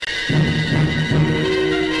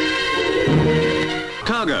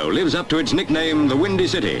Chicago lives up to its nickname, the Windy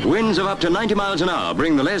City. Winds of up to 90 miles an hour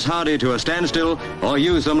bring the less hardy to a standstill or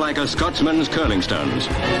use them like a Scotsman's curling stones.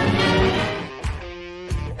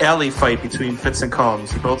 Alley fight between Fitz and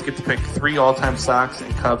Combs. You both get to pick 3 all-time Sox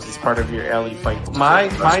and Cubs as part of your alley fight. My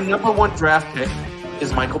number 1 draft pick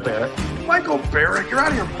is Michael Barrett. Michael Barrett, you're out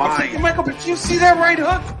of your mind. Michael, but you see that right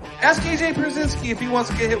hook? Ask AJ Pierzynski if he wants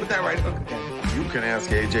to get hit with that right hook again. You can ask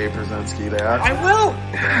AJ Pierzynski that. I will.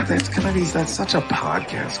 That's such a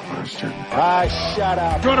podcast question. Shut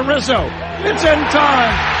up. Go to Rizzo. It's in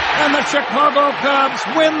time. And the Chicago Cubs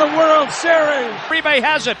win the World Series. Uribe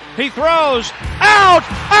has it. He throws. Out!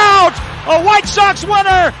 A White Sox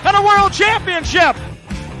winner and a World Championship.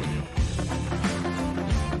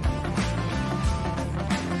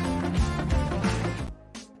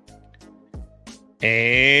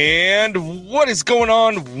 And what is going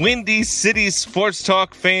on, Windy City Sports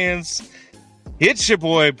Talk fans? It's your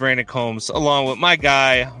boy, Brandon Combs, along with my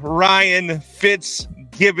guy, Ryan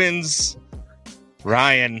Fitzgibbons.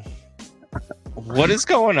 Ryan, what is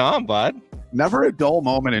going on, bud? Never a dull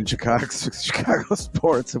moment in Chicago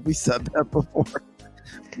sports. Have we said that before?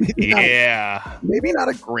 Maybe not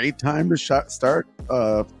a great time to start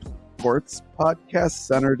a sports podcast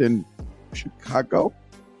centered in Chicago.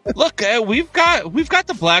 Look, we've got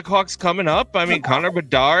the Blackhawks coming up. I mean, Connor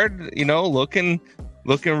Bedard, looking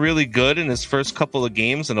really good in his first couple of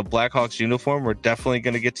games in a Blackhawks uniform. We're definitely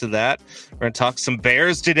going to get to that. We're going to talk some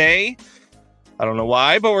Bears today. I don't know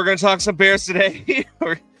why, but we're going to talk some Bears today.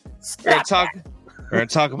 We're going to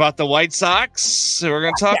talk about the White Sox. We're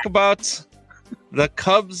going to talk about the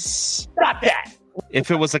Cubs. Stop that. If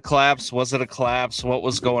it was a collapse, was it a collapse? What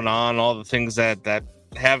was going on? All the things that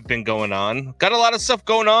have been going on. Got a lot of stuff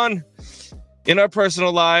going on in our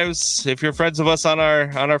personal lives. If you're friends of us on our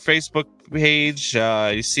Facebook page,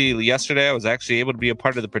 you see yesterday I was actually able to be a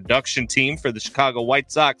part of the production team for the Chicago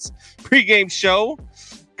White Sox pregame show.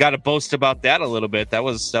 Got to boast about that a little bit. That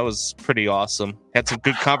was pretty awesome. Had some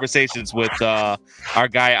good conversations with our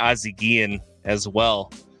guy Ozzie Guillen as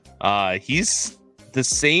well. He's the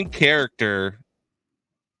same character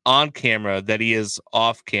on camera that he is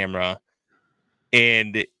off camera.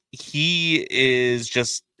 And he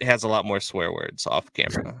has a lot more swear words off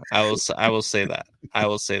camera. I will say that.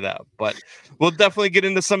 But we'll definitely get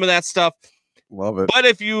into some of that stuff. Love it. But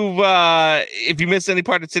if you missed any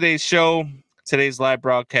part of today's show, today's live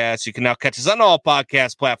broadcast, you can now catch us on all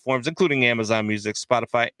podcast platforms, including Amazon Music,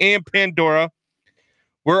 Spotify, and Pandora.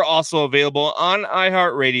 We're also available on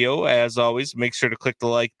iHeartRadio. As always, make sure to click the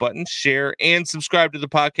like button, share, and subscribe to the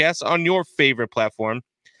podcast on your favorite platform.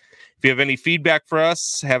 If you have any feedback for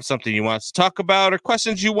us, have something you want us to talk about, or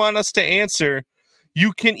questions you want us to answer,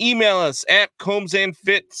 you can email us at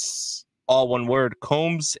combsandfitz, all one word,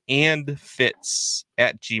 combsandfitz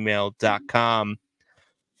 @gmail.com.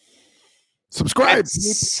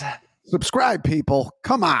 Subscribe, people.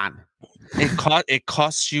 Come on. It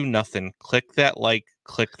costs you nothing. Click that like,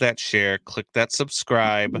 click that share, click that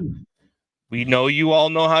subscribe. We know you all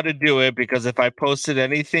know how to do it, because if I posted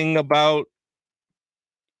anything about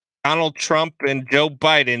Donald Trump and Joe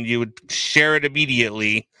Biden, you would share it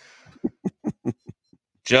immediately.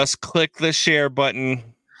 Just click the share button,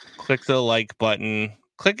 click the like button,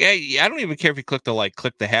 I don't even care if you click the like,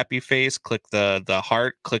 click the happy face, click the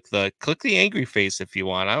heart, click the angry face if you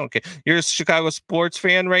want. I don't care. You're a Chicago sports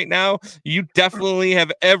fan right now. You definitely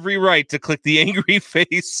have every right to click the angry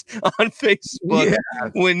face on Facebook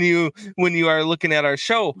when you are looking at our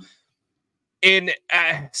show. And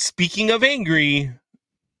speaking of angry,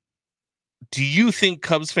 do you think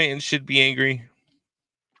Cubs fans should be angry?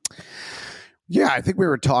 Yeah, I think we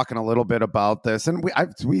were talking a little bit about this, and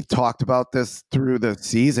we talked about this through the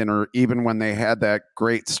season, or even when they had that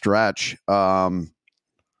great stretch. Yeah,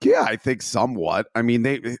 I think somewhat. I mean,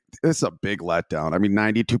 this is a big letdown. I mean,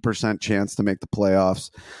 92% chance to make the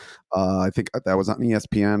playoffs. I think that was on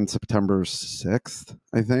ESPN September 6th,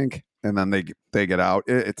 I think, and then they get out.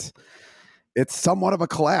 It's somewhat of a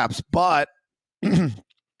collapse, but you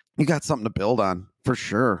got something to build on for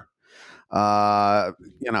sure. We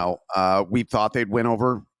thought they'd win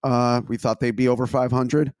over. We thought they'd be over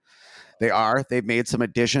 500. They are. They've made some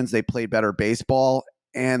additions. They played better baseball,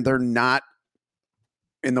 and they're not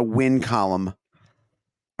in the win column.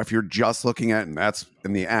 If you're just looking at, and that's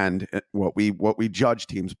in the end what we judge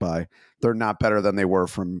teams by, they're not better than they were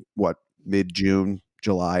from mid-June,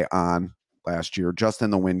 July on last year, just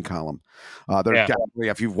in the win column. They're definitely,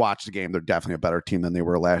 if you've watched the game, they're definitely a better team than they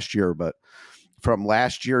were last year, but from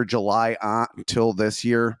last year, July on until this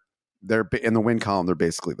year, they're in the win column. They're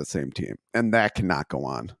basically the same team, and that cannot go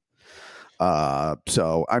on.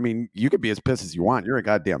 So I mean, you could be as pissed as you want. You're a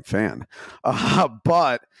goddamn fan,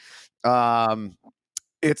 but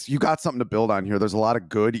it's you got something to build on here. There's a lot of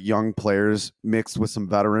good young players mixed with some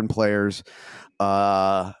veteran players.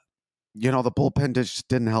 The bullpen just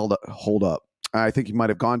didn't hold up. I think you might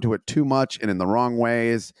have gone to it too much and in the wrong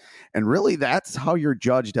ways. And really, that's how you're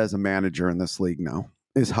judged as a manager in this league now,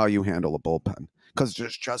 is how you handle a bullpen. Because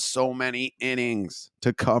there's just so many innings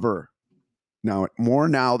to cover now, more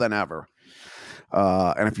now than ever.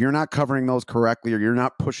 And if you're not covering those correctly or you're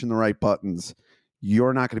not pushing the right buttons,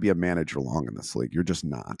 you're not going to be a manager long in this league. You're just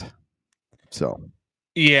not. So,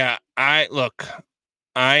 yeah, I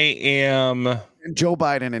am. And Joe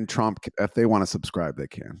Biden and Trump, if they want to subscribe, they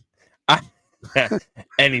can.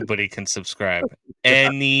 Anybody can subscribe.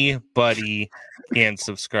 Anybody can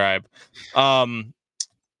subscribe.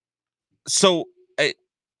 So,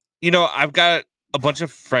 I've got a bunch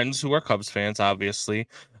of friends who are Cubs fans, obviously.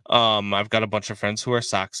 I've got a bunch of friends who are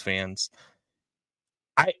Sox fans.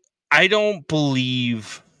 I don't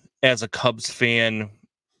believe, as a Cubs fan,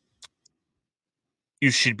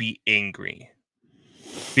 you should be angry.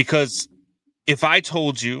 Because if I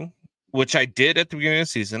told you, which I did at the beginning of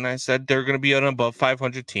the season, I said they're going to be an above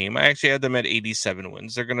 500 team. I actually had them at 87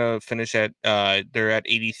 wins. They're going to finish at they're at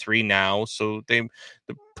 83 now, so they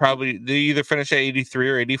either finish at 83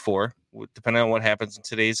 or 84, depending on what happens in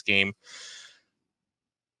today's game.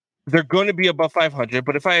 They're going to be above 500,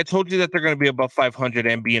 but if I had told you that they're going to be above 500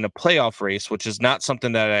 and be in a playoff race, which is not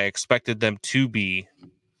something that I expected them to be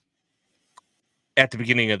at the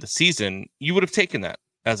beginning of the season, you would have taken that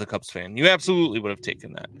as a Cubs fan. You absolutely would have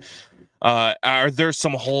taken that. Are there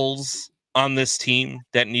some holes on this team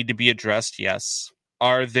that need to be addressed? Yes.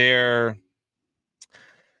 Are there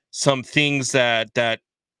some things that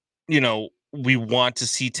we want to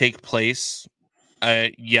see take place?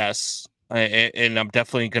 Yes. And I'm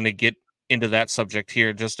definitely going to get into that subject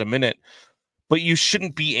here in just a minute. But you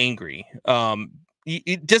shouldn't be angry.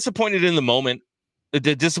 Disappointed in the moment.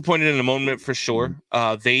 Disappointed in the moment for sure.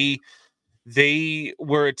 They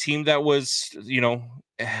were a team that was,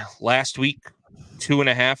 last week,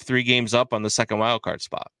 2.5, 3 games up on the second wild card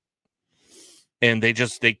spot. And they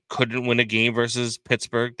couldn't win a game versus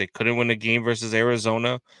Pittsburgh. They couldn't win a game versus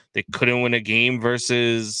Arizona. They couldn't win a game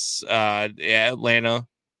versus Atlanta.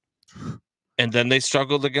 And then they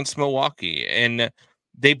struggled against Milwaukee, and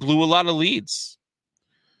they blew a lot of leads.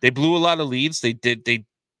 They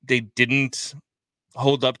didn't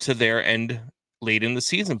hold up to their end late in the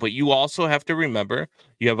season. But you also have to remember,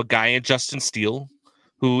 you have a guy in Justin Steele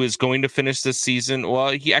who is going to finish this season. Well,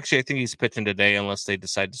 I think he's pitching today unless they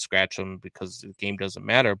decide to scratch him because the game doesn't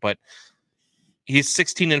matter. But he's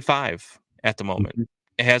 16-5 at the moment.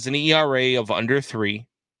 It has an ERA of under 3.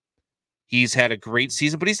 He's had a great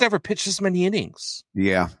season, but he's never pitched this many innings.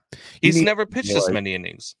 Yeah. He's never pitched this many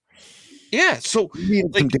innings. Yeah, so you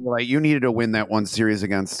needed some daylight. You needed to win that one series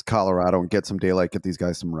against Colorado and get some daylight, get these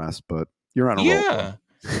guys some rest, but you're on a roll. Yeah.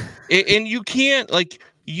 And you can't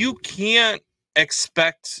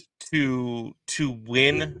expect to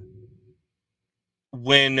win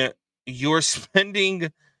when you're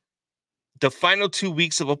spending the final 2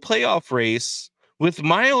 weeks of a playoff race with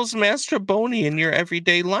Miles Mastrobuoni in your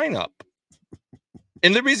everyday lineup.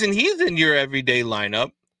 And the reason he's in your everyday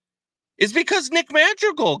lineup is because Nick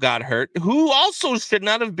Madrigal got hurt, who also should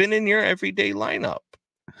not have been in your everyday lineup.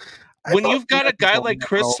 When you've got a guy like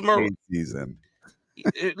Chris Morel,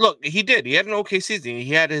 look, he did. He had an okay season. He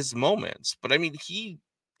had his moments, but I mean, he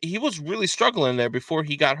was really struggling there before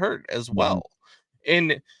he got hurt as well.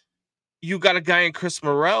 And you got a guy in Chris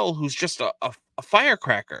Morel who's just a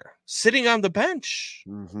firecracker sitting on the bench.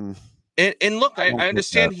 Mm-hmm. And look, I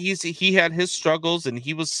understand he had his struggles and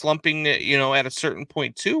he was slumping, at a certain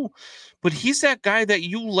point too. But he's that guy that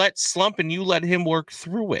you let slump and you let him work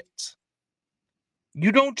through it.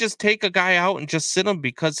 You don't just take a guy out and just sit him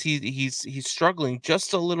because he's struggling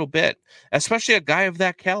just a little bit, especially a guy of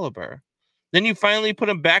that caliber. Then you finally put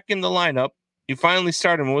him back in the lineup. You finally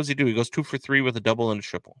start him. What does he do? He goes 2 for 3 with a double and a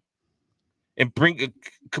triple. And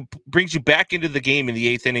brings you back into the game in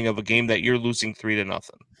the 8th inning of a game that you're losing 3-0.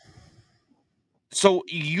 So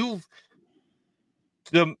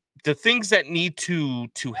the things that need to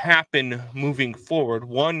happen moving forward.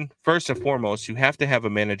 One, first and foremost, you have to have a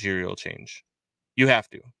managerial change. You have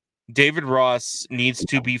to. David Ross needs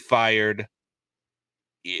to be fired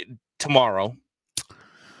tomorrow.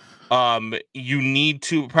 You need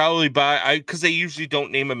to probably because they usually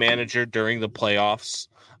don't name a manager during the playoffs.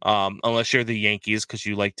 Unless you're the Yankees, because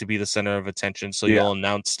you like to be the center of attention, so you'll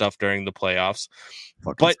announce stuff during the playoffs.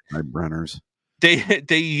 But Brenners,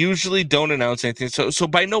 they usually don't announce anything. So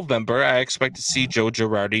by November, I expect to see Joe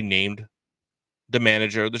Girardi named the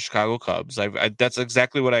manager of the Chicago Cubs. That's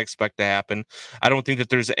exactly what I expect to happen. I don't think that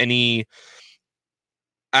there's any.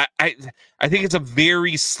 I think it's a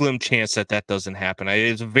very slim chance that doesn't happen.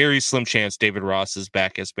 It's a very slim chance David Ross is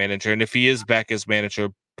back as manager, and if he is back as manager,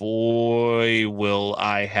 boy, will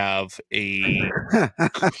I have a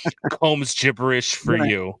Combs gibberish for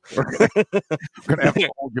you. We're gonna have to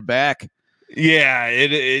hold you back. Yeah,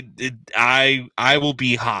 I will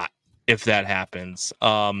be hot if that happens.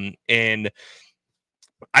 And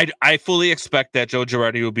I fully expect that Joe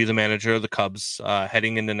Girardi will be the manager of the Cubs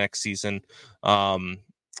heading into next season.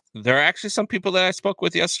 There are actually some people that I spoke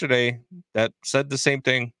with yesterday that said the same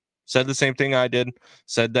thing. Said the same thing I did.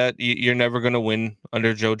 Said that you're never going to win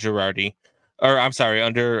under Joe Girardi, or I'm sorry,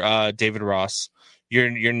 under David Ross.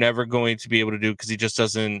 You're never going to be able to do because he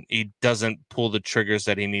doesn't pull the triggers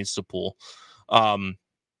that he needs to pull. And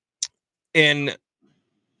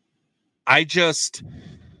I just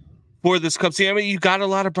for this Cubs team, I mean, you got a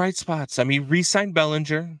lot of bright spots. I mean, re-signed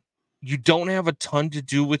Bellinger. You don't have a ton to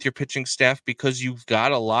do with your pitching staff because you've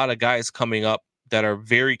got a lot of guys coming up that are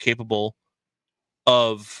very capable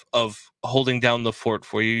of holding down the fort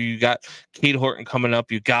for you. You got Cade Horton coming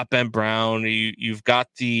up. You got Ben Brown. You've got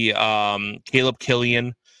the Caleb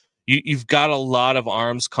Killian. You've got a lot of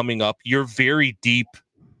arms coming up. You're very deep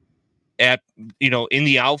at in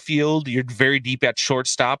the outfield. You're very deep at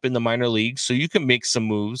shortstop in the minor leagues, so you can make some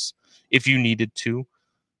moves if you needed to.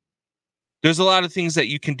 There's a lot of things that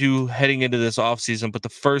you can do heading into this offseason, but the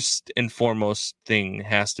first and foremost thing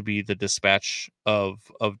has to be the dispatch of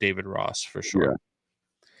David Ross for sure.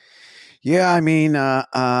 Yeah, I mean,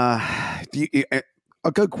 a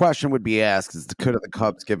good question would be asked is, could have the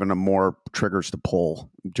Cubs given them more triggers to pull?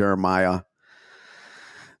 Jeremiah,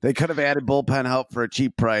 they could have added bullpen help for a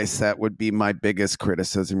cheap price. That would be my biggest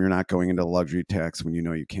criticism. You're not going into luxury tax when you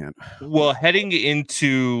know you can't. Well, heading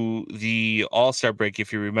into the All-Star break,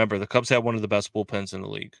 if you remember, the Cubs had one of the best bullpens in the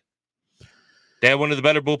league. They had one of the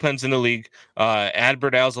better bullpens in the league.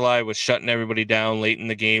 Adbert Alzolay was shutting everybody down late in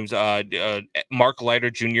the games. Mark Leiter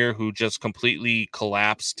Jr., who just completely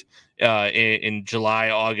collapsed in July,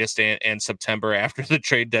 August, and September after the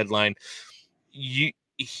trade deadline.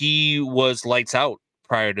 He was lights out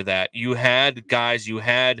prior to that. You had guys, you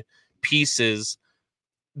had pieces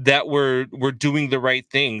that were doing the right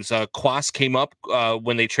things. Quas came up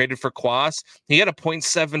when they traded for Quas. He had a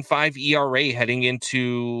 .75 ERA heading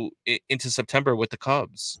into September with the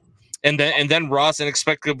Cubs. And then Ross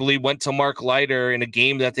inexplicably went to Mark Leiter in a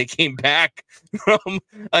game that they came back from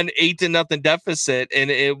an 8-0 deficit, and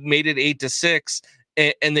it made it 8-6.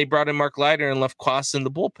 And they brought in Mark Leiter and left Quas in the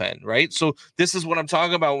bullpen, right? So this is what I'm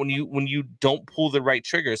talking about when you don't pull the right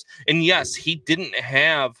triggers. And yes, he didn't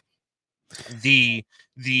have the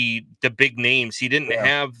big names. He didn't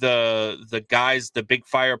have the guys, the big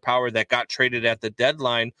firepower that got traded at the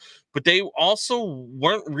deadline, but they also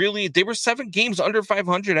weren't really, they were 7 games under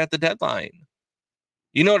 500 at the deadline.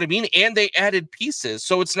 You know what I mean? And they added pieces.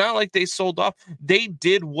 So it's not like they sold off. They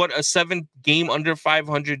did what a 7-game under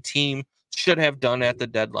 500 team should have done at the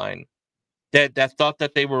deadline. That thought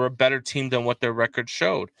that they were a better team than what their record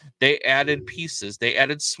showed. They added pieces. They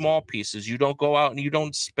added small pieces. You don't go out and you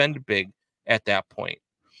don't spend big at that point.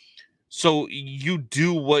 So you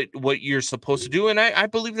do what you're supposed to do, and I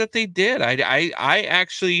believe that they did. I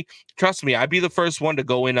actually, trust me, I'd be the first one to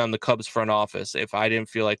go in on the Cubs front office if I didn't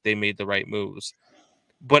feel like they made the right moves.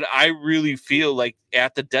 But I really feel like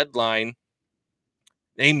at the deadline,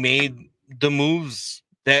 they made the moves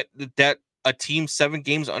that a team 7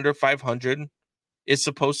 games under 500 is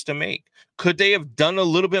supposed to make. Could they have done a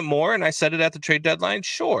little bit more? And I said it at the trade deadline.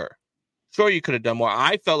 Sure, you could have done more.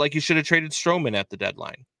 I felt like you should have traded Stroman at the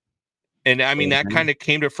deadline. And I mean, that kind of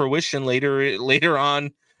came to fruition later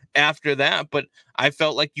on after that. But I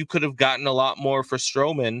felt like you could have gotten a lot more for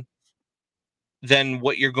Stroman than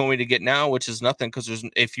what you're going to get now, which is nothing. Because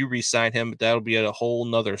if you re-sign him, that'll be a whole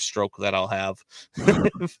nother stroke that I'll have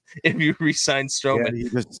if you re-sign Stroman. Yeah, he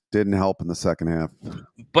just didn't help in the second half.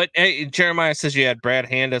 But hey, Jeremiah says you had Brad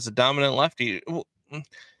Hand as a dominant lefty.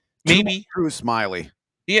 Maybe Drew Smiley.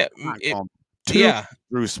 Yeah.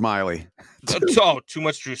 Drew Smiley. Too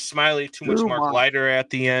much Drew Smiley, too much Mark Leiter at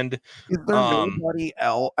the end. Is there nobody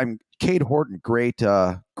else? Cade Horton, great.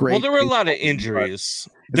 Well, there were a lot of injuries.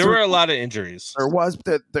 There was,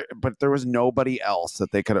 but there was nobody else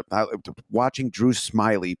that they could have. Watching Drew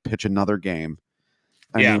Smiley pitch another game.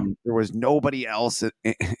 I mean, there was nobody else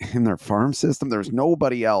in their farm system. There's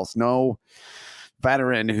nobody else. No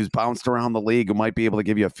veteran who's bounced around the league who might be able to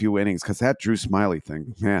give you a few innings, because that Drew Smiley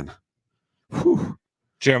thing, man. Whew.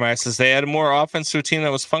 Jeremiah says they added more offense to a team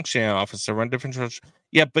that was functioning on offense. They run different.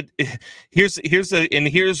 Yeah, but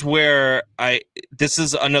here's where this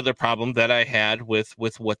is another problem that I had with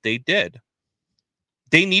what they did.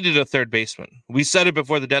 They needed a third baseman. We said it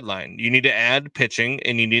before the deadline. You need to add pitching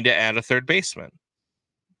and you need to add a third baseman.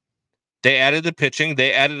 They added the pitching,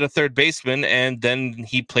 they added a third baseman, and then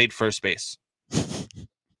he played first base.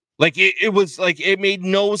 Like it was like it made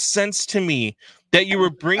no sense to me that you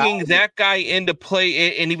were bringing that guy into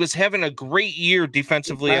play, and he was having a great year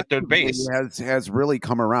defensively at third base. Has really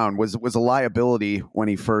come around. Was a liability when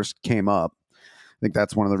he first came up. I think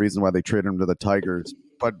that's one of the reasons why they traded him to the Tigers.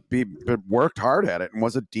 But worked hard at it and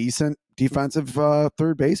was a decent defensive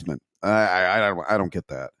third baseman. I don't get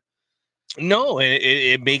that. No,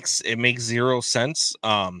 it makes zero sense.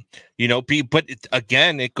 But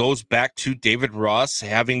again, it goes back to David Ross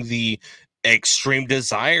having the extreme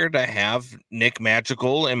desire to have Nick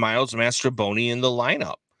Magical and Miles Mastrobuoni in the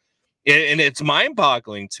lineup. And it's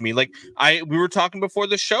mind-boggling to me. Like we were talking before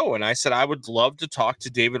the show, and I said I would love to talk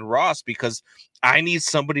to David Ross because I need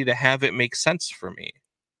somebody to have it make sense for me.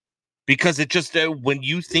 Because it just when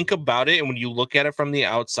you think about it and when you look at it from the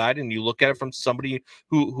outside and you look at it from somebody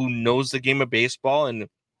who knows the game of baseball and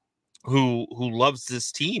who loves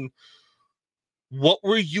this team, what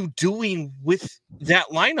were you doing with that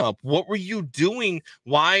lineup? What were you doing?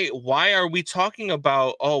 Why are we talking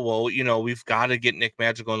about, we've got to get Nick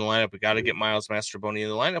Magical in the lineup. We got to get Miles Mastrobuoni in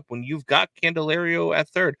the lineup when you've got Candelario at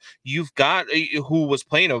third. You've got who was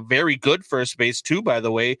playing a very good first base too, by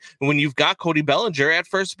the way, when you've got Cody Bellinger at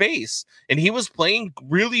first base and he was playing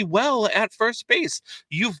really well at first base.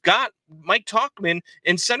 You've got Mike Tauchman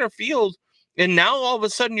in center field. And now all of a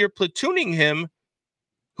sudden you're platooning him,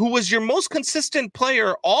 who was your most consistent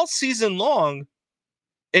player all season long,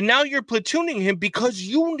 and now you're platooning him because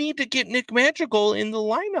you need to get Nick Magical in the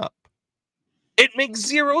lineup. It makes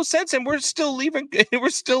zero sense, and we're still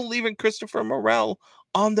leaving Christopher Morel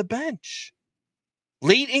on the bench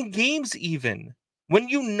late in games, even when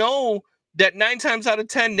you know that 9 times out of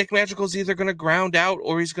 10 Nick Magical is either going to ground out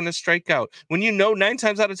or he's going to strike out. When you know 9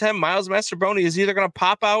 times out of 10 Miles Mastrobuoni is either going to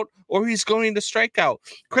pop out or he's going to strike out.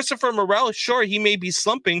 Christopher Morel, sure, he may be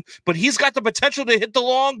slumping, but he's got the potential to hit the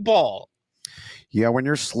long ball. Yeah, when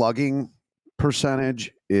your slugging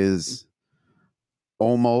percentage is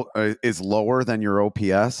almost is lower than your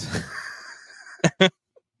OPS,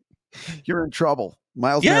 you're in trouble.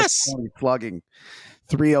 Miles Mastrobuoni slugging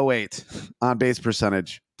 308, on base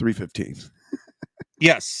percentage 315.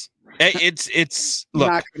 Yes. It's look,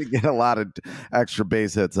 not going to get a lot of extra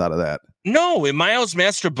base hits out of that. No, and Miles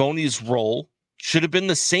Mastrobuoni's role should have been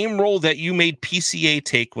the same role that you made PCA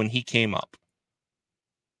take when he came up,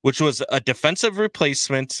 which was a defensive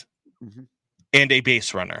replacement and a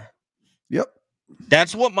base runner. Yep.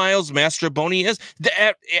 That's what Miles Mastrobuoni is.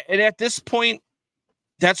 And at this point,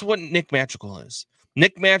 that's what Nick Magical is.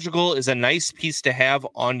 Nick Magical is a nice piece to have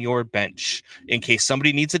on your bench in case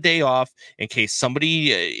somebody needs a day off, in case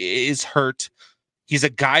somebody is hurt. He's a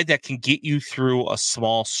guy that can get you through a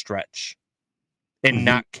small stretch and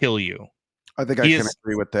not kill you. I think I can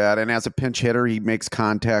agree with that. And as a pinch hitter, he makes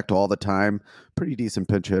contact all the time. Pretty decent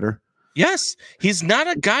pinch hitter. Yes. He's not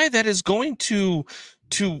a guy that is going to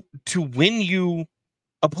win you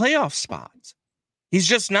a playoff spot. He's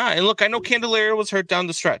just not. And look, I know Candelario was hurt down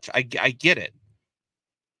the stretch. I get it.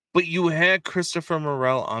 But you had Christopher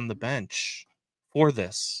Morel on the bench for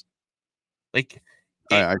this. Like,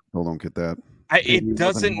 I still don't get that. It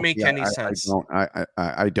doesn't make any sense.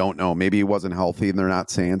 I don't know. Maybe he wasn't healthy and they're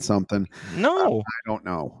not saying something. No. I don't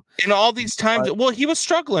know. In all these times, he was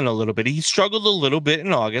struggling a little bit. He struggled a little bit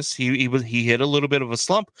in August. He hit a little bit of a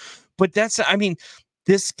slump. But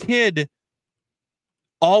this kid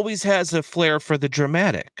always has a flair for the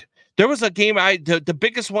dramatic. There was a game, the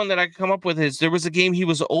biggest one that I can come up with is there was a game he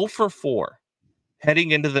was 0 for 4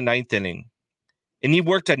 heading into the 9th inning, and he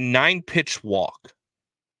worked a 9-pitch walk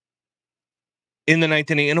in the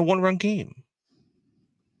 9th inning in a 1-run game.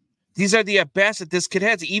 These are the at-bats that this kid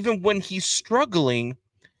has. Even when he's struggling,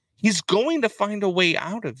 he's going to find a way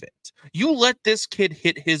out of it. You let this kid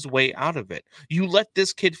hit his way out of it. You let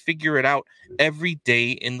this kid figure it out every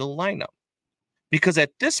day in the lineup. Because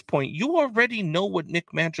at this point, you already know what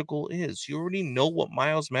Nick Magical is. You already know what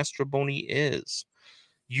Miles Mastrobuoni is.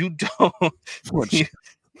 You don't.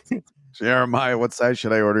 Jeremiah, what size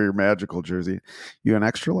should I order your Magical jersey? You an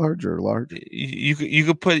extra large or large? You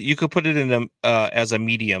could put it in as a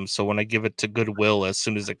medium. So when I give it to Goodwill, as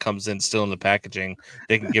soon as it comes in, still in the packaging,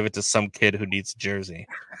 they can give it to some kid who needs a jersey.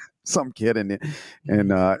 Some kid in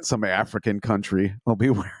some African country will be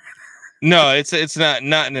wearing. No, it's not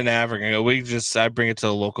in an African. I bring it to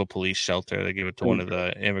the local police shelter. They give it to one of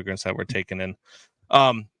the immigrants that we're taking in.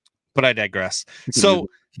 But I digress. So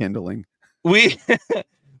kindling. We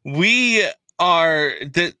are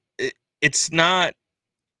that. It's not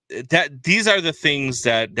that these are the things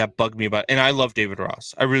that bug me about, and I love David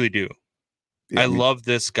Ross. I really do. Yeah, I love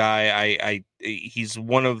this guy. He's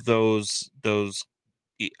one of those.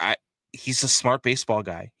 He's a smart baseball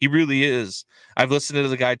guy. He really is. I've listened to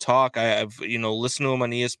the guy talk. I've listened to him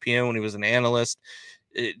on ESPN when he was an analyst.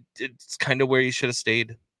 It's kind of where he should have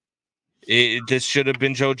stayed. This should have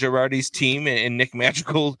been Joe Girardi's team, and Nick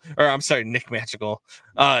Magical.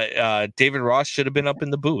 David Ross should have been up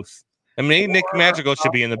in the booth. I mean, Nick Magical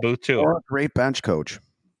should be in the booth too. Or a great bench coach.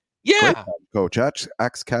 Yeah, coach,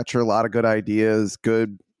 ex-catcher, a lot of good ideas,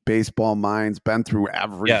 good baseball minds, been through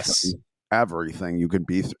everything. Yes. Everything you could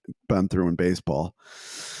been through in baseball.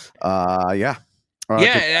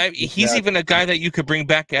 He's even a guy that you could bring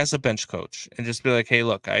back as a bench coach and just be like, "Hey,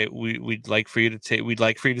 look, we'd like for you to stay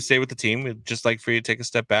with the team. We'd just like for you to take a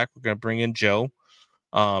step back. We're going to bring in Joe.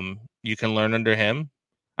 You can learn under him.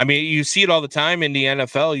 I mean, you see it all the time in the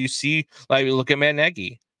NFL. You see, like, look at Matt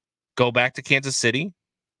Nagy, go back to Kansas City,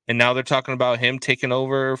 and now they're talking about him taking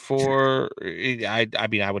over for. I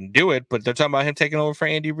mean, I wouldn't do it, but they're talking about him taking over for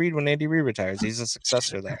Andy Reid when Andy Reid retires. He's a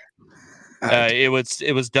successor there. It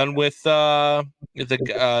was done with the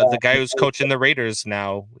guy who's coaching the Raiders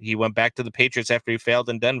now. He went back to the Patriots after he failed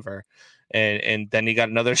in Denver, and then he got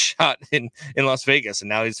another shot in Las Vegas, and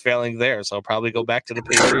now he's failing there. So I'll probably go back to the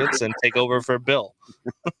Patriots and take over for Bill.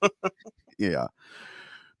 Yeah,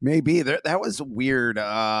 maybe that was weird.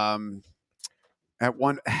 At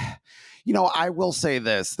one, I will say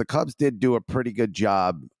this: the Cubs did do a pretty good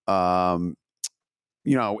job. At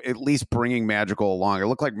least bringing Madrigal along. It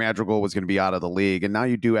looked like Madrigal was going to be out of the league, and now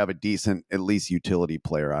you do have a decent, at least utility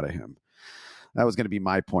player out of him. That was going to be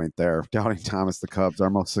my point there. Doubting Thomas, the Cubs, our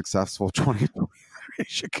most successful 2023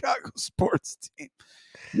 Chicago sports team.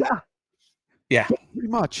 Yeah. Pretty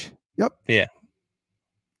much. Yep. Yeah.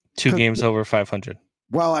 2 games over 500.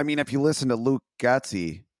 Well, I mean, if you listen to Luke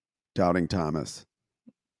Gatzey, Doubting Thomas,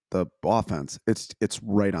 the offense, it's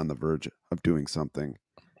right on the verge of doing something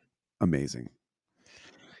amazing.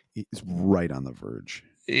 He's right on the verge.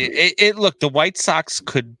 Look, the White Sox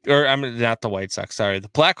could, not the White Sox. Sorry, the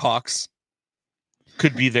Blackhawks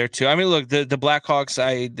could be there too. I mean, look, the Blackhawks.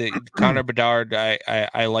 Connor Bedard.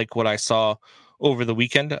 I like what I saw over the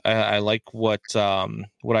weekend. I like what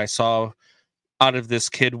I saw out of this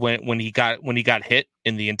kid when he got hit,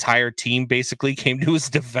 and the entire team basically came to his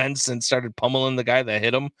defense and started pummeling the guy that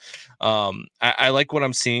hit him. I like what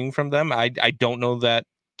I'm seeing from them. I don't know that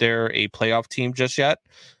they're a playoff team just yet.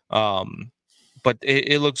 But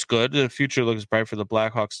it looks good. The future looks bright for the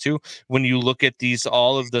Blackhawks too. When you look at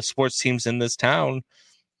all of the sports teams in this town,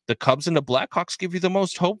 the Cubs and the Blackhawks give you the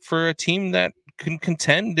most hope for a team that can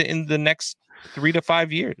contend in the next 3 to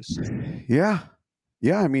 5 years. Yeah.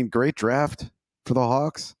 I mean, great draft for the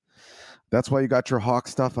Hawks. That's why you got your Hawk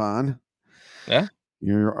stuff on. Yeah.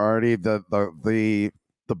 You're already the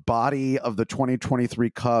body of the 2023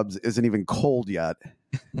 Cubs isn't even cold yet.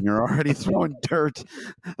 You're already throwing dirt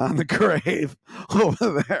on the grave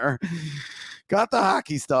over there. Got the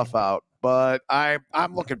hockey stuff out, but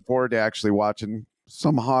I'm looking forward to actually watching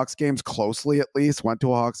some Hawks games closely. At least went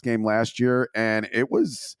to a Hawks game last year, and it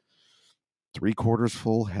was 3/4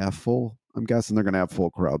 full, half full. I'm guessing they're going to have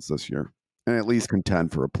full crowds this year and at least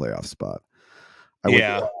contend for a playoff spot.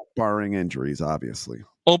 Barring injuries, obviously.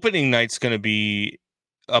 Opening night's going to be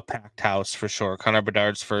a packed house for sure. Connor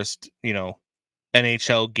Bedard's first,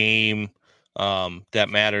 NHL game that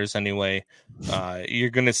matters anyway. You're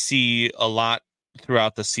going to see a lot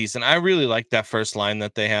throughout the season. I really like that first line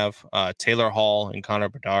that they have. Taylor Hall and Connor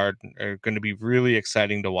Bedard are going to be really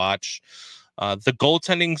exciting to watch. The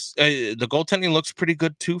goaltending looks pretty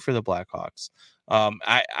good too for the Blackhawks.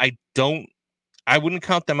 I wouldn't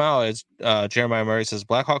count them out. As Jeremiah Murray says,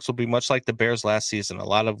 Blackhawks will be much like the Bears last season, a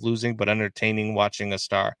lot of losing but entertaining watching a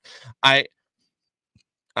star. I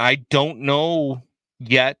don't know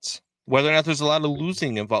yet whether or not there's a lot of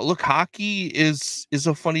losing involved. Look, hockey is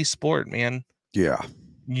a funny sport, man. Yeah.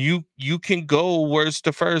 You can go worst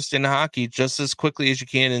to first in hockey just as quickly as you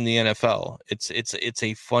can in the NFL. It's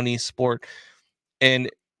a funny sport. And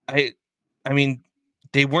I mean,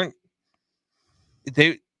 they were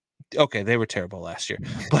terrible last year,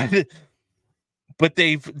 but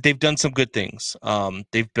they've done some good things.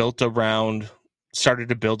 They've started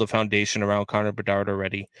to build a foundation around Connor Bedard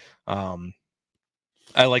already.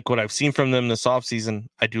 I like what I've seen from them this offseason.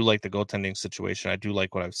 I do like the goaltending situation. I do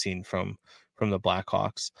like what I've seen from the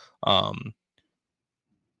Blackhawks.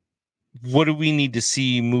 what do we need to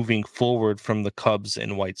see moving forward from the Cubs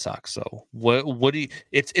and White Sox? So what do you,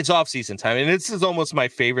 it's off season time, and this is almost my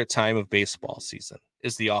favorite time of baseball season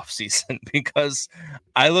is the off season because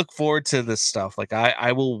I look forward to this stuff. Like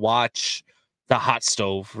I will watch the hot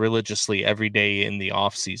stove religiously every day in the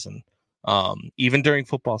off season, even during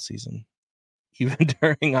football season, even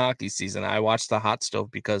during hockey season. I watch the hot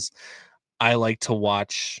stove because I like to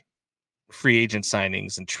watch free agent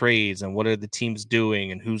signings and trades and what are the teams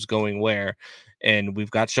doing and who's going where. And we've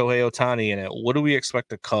got Shohei Ohtani in it. What do we expect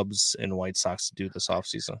the Cubs and White Sox to do this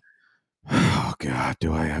offseason? Oh, God,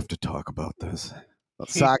 do I have to talk about this? The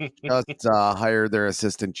Sox just hired their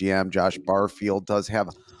assistant GM, Josh Barfield, does have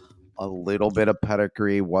a little bit of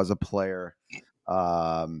pedigree, was a player,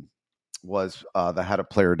 was the head of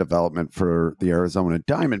player development for the Arizona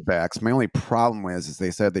Diamondbacks. My only problem is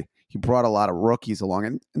they said that he brought a lot of rookies along,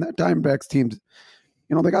 and that Diamondbacks team,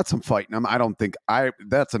 they got some fight in them. I don't think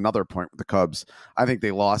that's another point with the Cubs. I think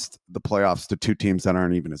they lost the playoffs to two teams that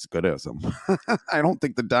aren't even as good as them. I don't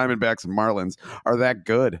think the Diamondbacks and Marlins are that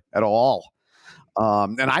good at all.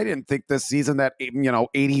 And I didn't think this season that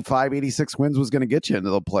 85, 86 wins was going to get you into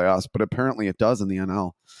the playoffs, but apparently it does in the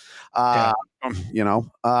NL.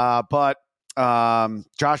 But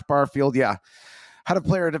Josh Barfield, had a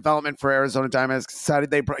player development for Arizona Diamondbacks.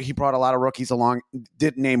 Decided he brought a lot of rookies along.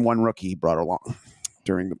 Didn't name one rookie he brought along.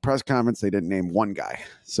 During the press conference, they didn't name one guy.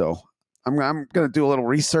 So I'm going to do a little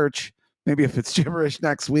research. Maybe if it's gibberish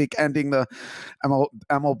next week, ending the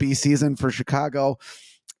MLB season for Chicago,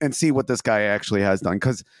 and see what this guy actually has done.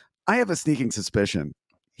 Because I have a sneaking suspicion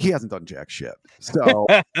he hasn't done jack shit. So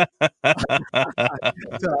to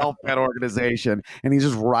help that organization, and he's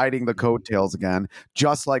just riding the coattails again,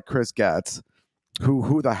 just like Chris Getz.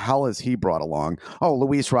 Who the hell has he brought along? Oh,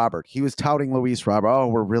 Luis Robert. He was touting Luis Robert. Oh,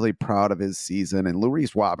 we're really proud of his season. And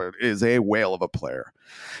Luis Robert is a whale of a player.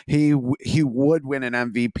 He would win an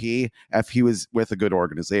MVP if he was with a good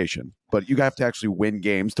organization. But you have to actually win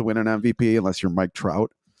games to win an MVP unless you're Mike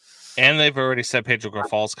Trout. And they've already said Pedro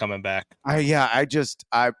Grifal's coming back.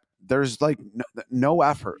 There's like no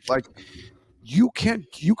effort. Like you could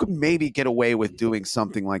maybe get away with doing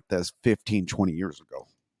something like this 15, 20 years ago.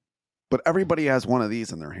 But everybody has one of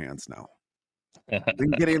these in their hands now. They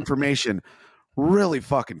can get information really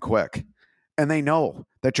fucking quick. And they know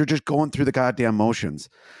that you're just going through the goddamn motions.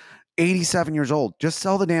 87 years old. Just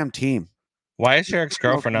sell the damn team. Why is your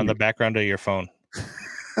ex-girlfriend on the background of your phone?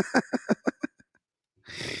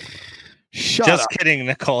 Shut just up. Kidding,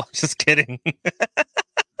 Nicole. Just kidding.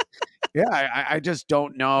 Yeah, I just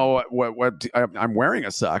don't know what I'm wearing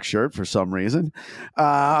a sock shirt for some reason.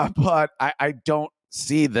 But I don't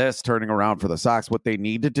see this turning around for the Sox. What they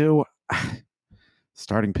need to do,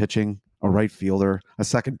 starting pitching, a right fielder, a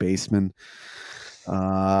second baseman.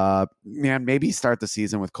 Maybe start the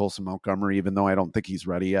season with Colson Montgomery, even though I don't think he's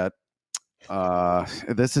ready yet. I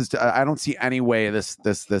don't see any way this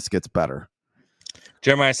gets better.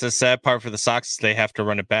 Jeremiah says, sad part for the Sox is they have to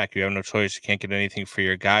run it back. You have no choice. You can't get anything for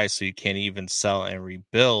your guys, so you can't even sell and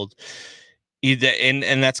rebuild.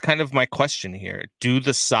 And that's kind of my question here. Do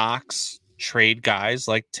the Sox trade guys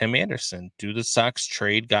like Tim Anderson? Do the Sox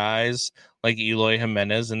trade guys like Eloy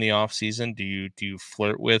Jimenez in the offseason? Do you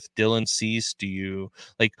flirt with Dylan Cease? Do you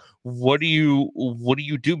what do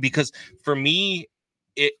you do? Because for me,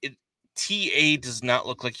 TA does not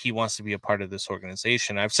look like he wants to be a part of this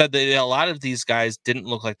organization. I've said that a lot of these guys didn't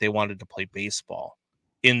look like they wanted to play baseball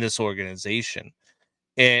in this organization.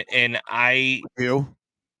 And that's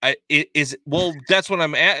what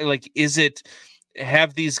I'm at. Like, is it,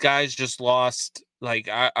 have these guys just lost? Like,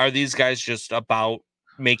 are these guys just about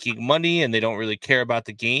making money and they don't really care about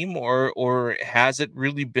the game, or has it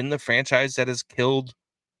really been the franchise that has killed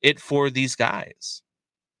it for these guys?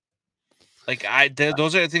 Like,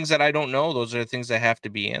 those are the things that I don't know. Those are the things that have to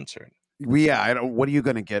be answered. Yeah, what are you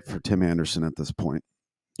going to get for Tim Anderson at this point?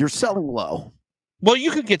 You're selling low. Well,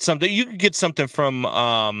 you could get something. You could get something from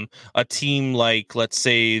a team like, let's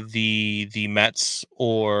say, the Mets,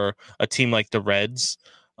 or a team like the Reds.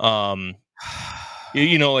 A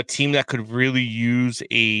team that could really use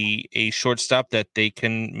a shortstop that they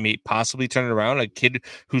can possibly turn it around. A kid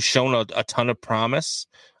who's shown a ton of promise,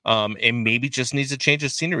 and maybe just needs a change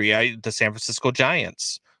of scenery. The San Francisco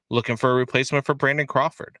Giants looking for a replacement for Brandon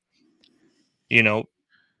Crawford.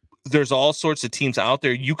 There's all sorts of teams out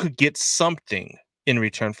there. You could get something in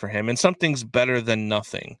return for him, and something's better than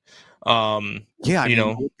nothing. You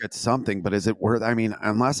get something, but is it worth? I mean,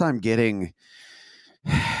 unless I'm getting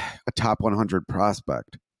a top 100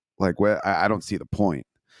 prospect, I don't see the point.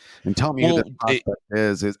 And tell me who the prospect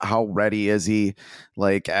is how ready is he?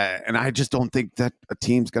 Like, and I just don't think that a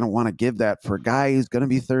team's going to want to give that for a guy who's going to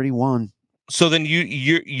be 31. So then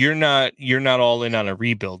you're not all in on a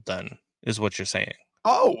rebuild then, is what you're saying.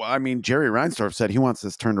 Oh, I mean, Jerry Reinsdorf said he wants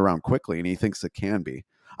this turned around quickly, and he thinks it can be.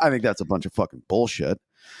 I think that's a bunch of fucking bullshit.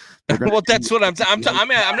 Well, that's what I'm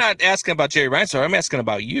not asking about Jerry Reinsdorf. I'm asking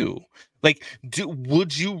about you. Like,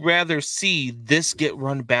 would you rather see this get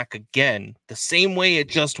run back again the same way it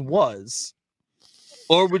just was,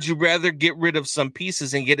 or would you rather get rid of some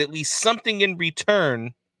pieces and get at least something in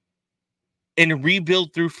return and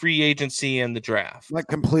rebuild through free agency and the draft? Like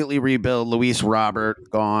completely rebuild. Luis Robert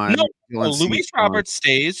gone. No, Luis Robert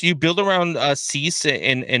stays. You build around Cease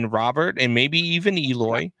and Robert and maybe even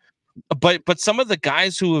Eloy. But some of the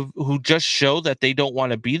guys who just show that they don't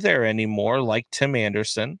want to be there anymore, like Tim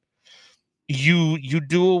Anderson, you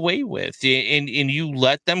do away with, and you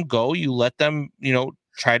let them go. You let them,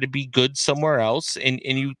 try to be good somewhere else, and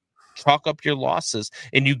you chalk up your losses,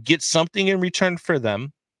 and you get something in return for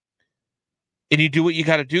them, and you do what you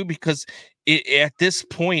got to do, because at this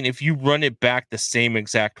point, if you run it back the same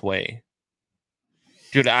exact way,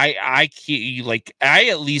 dude, I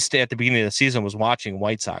at least at the beginning of the season was watching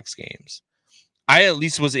White Sox games. I at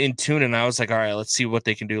least was in tune, and I was like, all right, let's see what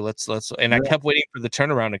they can do. Let's and I kept waiting for the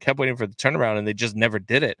turnaround, and they just never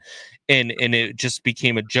did it. And it just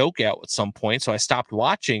became a joke at some point. So I stopped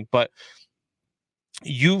watching. But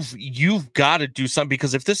you've got to do something,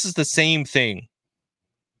 because if this is the same thing,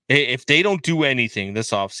 if they don't do anything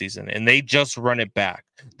this offseason and they just run it back,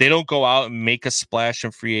 they don't go out and make a splash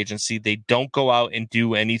in free agency, they don't go out and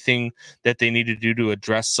do anything that they need to do to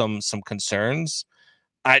address some concerns,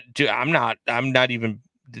 I'm not even,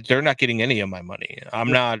 they're not getting any of my money.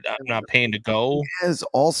 I'm not paying to go. Is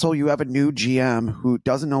also, you have a new GM who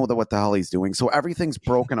doesn't know what the hell he's doing, so everything's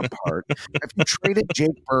broken apart. If you traded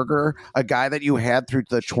Jake Berger, a guy that you had through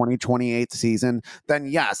the 2028 season, then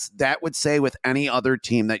yes, that would say with any other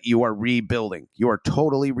team that you are rebuilding. You are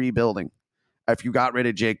totally rebuilding if you got rid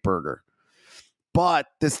of Jake Berger. But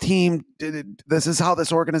this team, this is how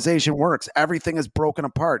this organization works. Everything is broken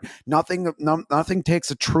apart. Nothing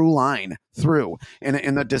takes a true line through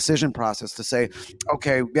in the decision process to say,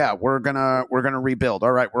 okay, yeah, we're gonna rebuild.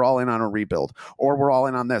 All right, we're all in on a rebuild, or we're all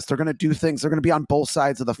in on this. They're gonna do things. They're gonna be on both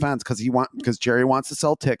sides of the fence because Jerry wants to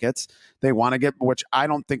sell tickets. They want to get, which I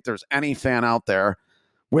don't think there's any fan out there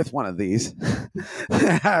with one of these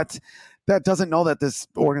that doesn't know that this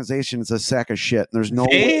organization is a sack of shit. There's no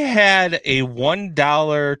They had a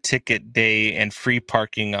 $1 ticket day and free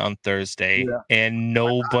parking on Thursday, and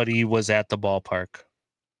nobody was at the ballpark.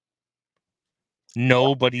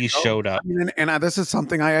 Nobody showed up. And this is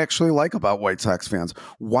something I actually like about White Sox fans.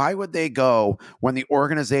 Why would they go when the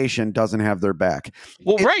organization doesn't have their back?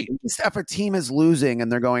 Well, right. If a team is losing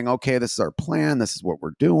and they're going, okay, this is our plan, this is what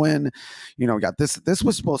we're doing. We got this. This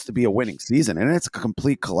was supposed to be a winning season, and it's a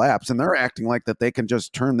complete collapse. And they're acting like that they can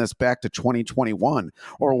just turn this back to 2021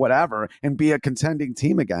 or whatever and be a contending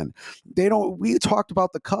team again. They don't. We talked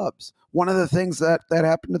about the Cubs. One of the things that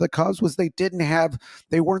happened to the Cubs was they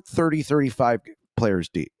weren't 30, 35 players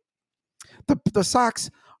deep. The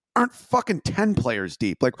Sox aren't fucking 10 players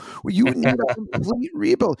deep. Like, you need a complete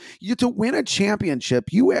rebuild. To win a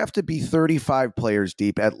championship, you have to be 35 players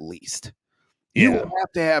deep at least. You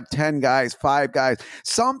have to have 10 guys, 5 guys,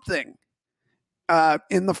 something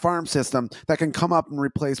in the farm system that can come up and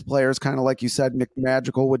replace players, kind of like you said Nick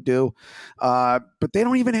Magical would do. But they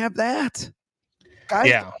don't even have that.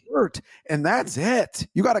 Guys hurt, and that's it.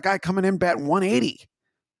 You got a guy coming in batting 180.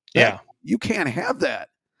 You can't have that.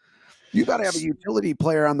 You got to have a utility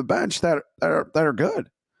player on the bench that are good.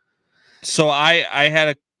 So I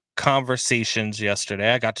had conversations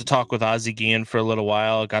yesterday. I got to talk with Ozzie Guillen for a little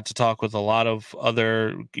while. I got to talk with a lot of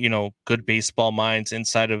other, good baseball minds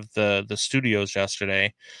inside of the studios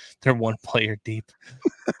yesterday. They're one player deep.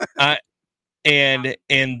 And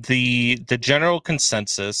the general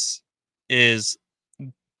consensus is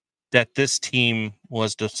that this team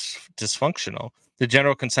was dysfunctional. The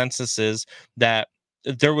general consensus is that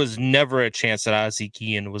there was never a chance that Ozzie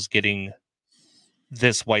Guillen was getting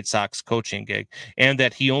this White Sox coaching gig, and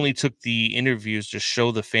that he only took the interviews to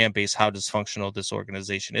show the fan base how dysfunctional this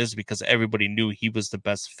organization is, because everybody knew he was the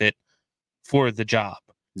best fit for the job.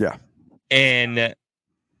 Yeah. And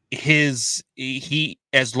as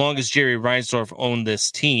long as Jerry Reinsdorf owned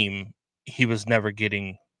this team, he was never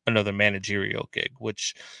getting another managerial gig,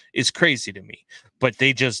 which is crazy to me. But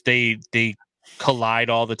they collide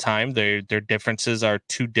all the time. Their differences are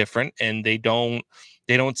too different, and they don't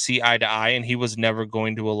see eye to eye, and he was never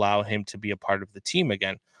going to allow him to be a part of the team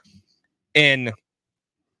again. And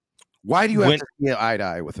Why do you have to see eye to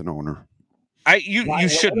eye with an owner? You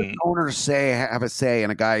shouldn't. Owners have a say,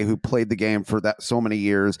 and a guy who played the game for that so many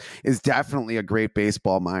years is definitely a great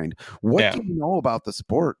baseball mind. What do you know about the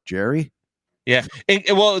sport, Jerry? Yeah.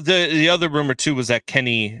 Well, the other rumor too was that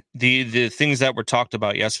Kenny, the things that were talked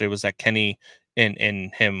about yesterday was that Kenny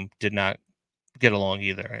and him did not get along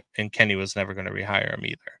either, and Kenny was never going to rehire him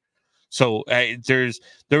either. So there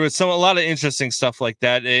was a lot of interesting stuff like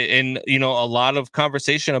that, and a lot of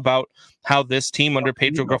conversation about how this team under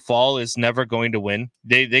Pedro Grifol is never going to win.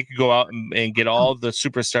 They could go out and get all the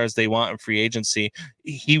superstars they want in free agency.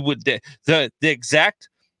 He would the exact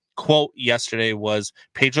quote yesterday was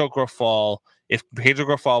Pedro Grifol. If Pedro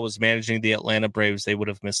Grifol was managing the Atlanta Braves, they would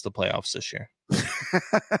have missed the playoffs this year.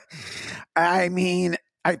 I mean,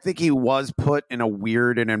 I think he was put in a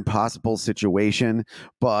weird and impossible situation,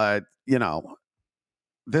 but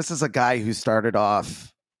this is a guy who started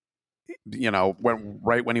off,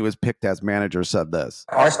 when he was picked as manager, said this.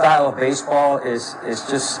 Our style of baseball is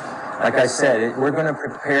just, like I said, we're going to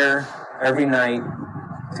prepare every night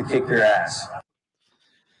to kick your ass.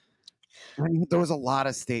 I mean, there was a lot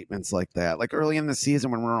of statements like that. Like early in the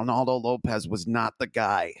season when Ronaldo Lopez was not the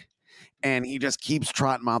guy. And he just keeps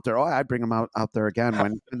trotting him out there. Oh, I'd bring him out there again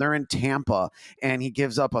when they're in Tampa, and he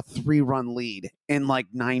gives up a 3-run lead in like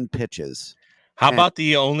 9 pitches. How about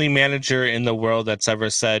the only manager in the world that's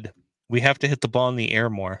ever said, we have to hit the ball in the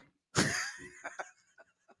air more?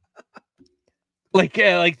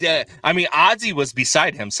 I mean, Ozzie was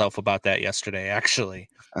beside himself about that yesterday, actually.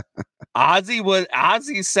 Ozzie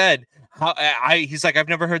said, he's like, I've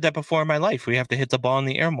never heard that before in my life. We have to hit the ball in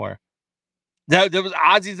the air more. That was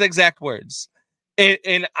Ozzie's exact words, and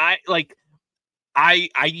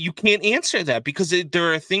you can't answer that because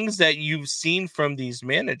there are things that you've seen from these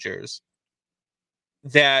managers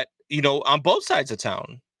that on both sides of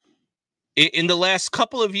town in the last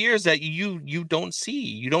couple of years that you don't see.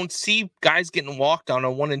 You don't see guys getting walked on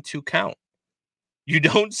a 1 and 2 count. You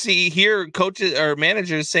don't hear coaches or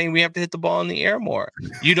managers saying we have to hit the ball in the air more.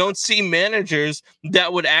 You don't see managers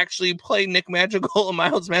that would actually play Nick Madrigal and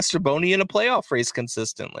Miles Mastrobuoni in a playoff race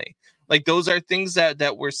consistently. Like those are things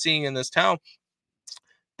that we're seeing in this town,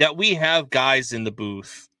 that we have guys in the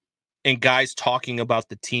booth and guys talking about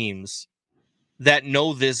the teams that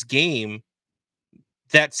know this game,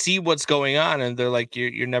 that see what's going on, and they're like,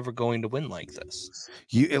 you're never going to win like this.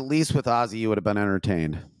 You, at least with Ozzie, you would have been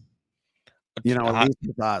entertained. At least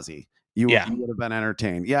with Ozzie, you would have been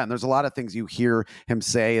entertained. Yeah, and there's a lot of things you hear him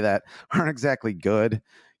say that aren't exactly good.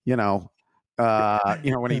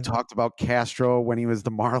 When he talked about Castro when he was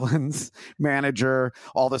the Marlins manager,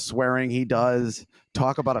 all the swearing he does.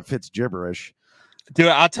 Talk about a Fitz gibberish. Dude,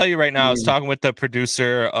 I'll tell you right now, I was talking with the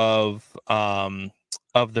producer of the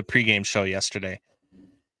pregame show yesterday.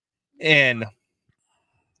 And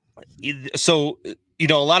so,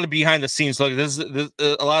 a lot of behind the scenes. Look, this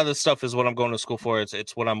a lot of this stuff is what I'm going to school for.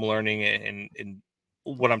 It's what I'm learning and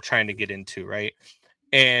what I'm trying to get into, right?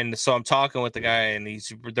 And so I'm talking with the guy, and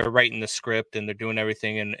they're writing the script and they're doing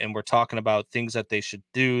everything, and we're talking about things that they should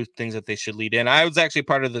do, things that they should lead in. I was actually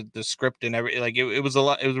part of the script and it was a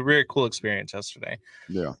lot. It was a very cool experience yesterday.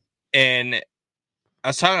 Yeah, and I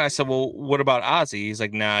was talking. I said, "Well, what about Ozzie?" He's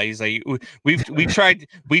like, "Nah." He's like, "We tried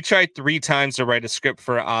 3 times to write a script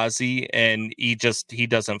for Ozzie, and he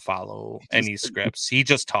doesn't follow any scripts. He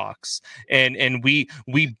just talks, and we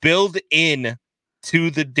build in to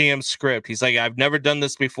the damn script." He's like, "I've never done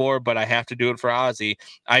this before, but I have to do it for Ozzie.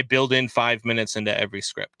 I build in 5 minutes into every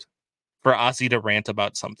script for Ozzie to rant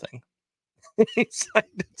about something." He's like,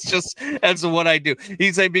 that's what I do.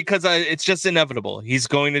 He's like, because it's just inevitable. He's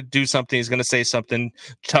going to do something. He's going to say something.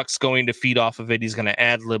 Chuck's going to feed off of it. He's going to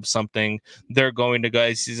ad lib something. They're going to go.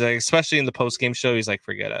 He's like, especially in the post game show, he's like,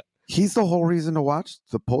 forget it. He's the whole reason to watch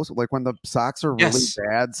the post. Like when the Sox are really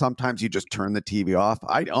bad, sometimes you just turn the TV off.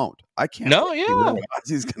 I don't. I can't. No, yeah.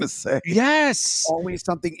 He's going to say. Yes. Always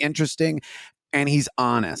something interesting, and he's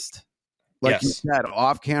honest. Like you said,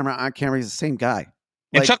 off camera, on camera, he's the same guy.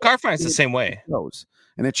 And Chuck Garfine's the same way.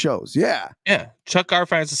 It shows. Yeah. Chuck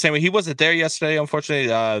Garfine's the same way. He wasn't there yesterday, unfortunately.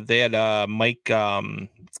 They had Mike.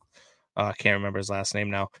 I can't remember his last name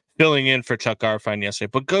now. Filling in for Chuck Garfine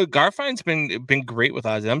yesterday, but Garfine's been great with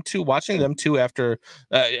Ozzie. Them two, watching them two after,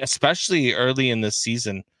 especially early in this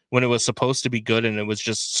season when it was supposed to be good and it was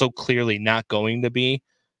just so clearly not going to be.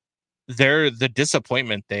 The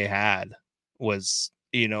disappointment they had was.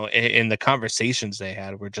 In the conversations they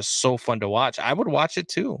had were just so fun to watch. I would watch it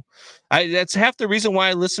too. That's half the reason why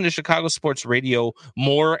I listen to Chicago sports radio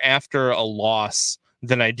more after a loss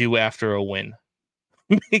than I do after a win,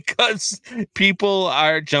 because people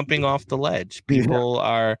are jumping off the ledge. People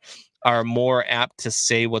are are more apt to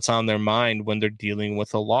say what's on their mind when they're dealing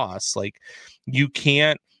with a loss. Like, you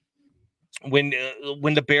can't, when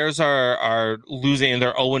the Bears are losing and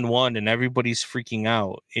they're 0-1 and everybody's freaking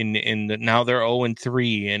out, now they're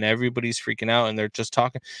 0-3 and everybody's freaking out and they're just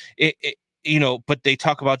talking but they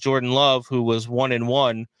talk about Jordan Love, who was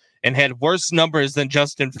 1-1 and had worse numbers than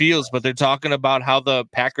Justin Fields, but they're talking about how the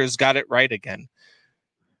Packers got it right again.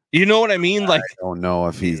 You know what I mean? Like, I don't know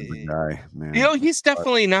if he's the guy, man. He's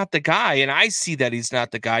definitely not the guy, and I see that he's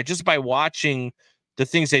not the guy just by watching the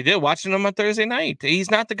things they did, watching him on Thursday night.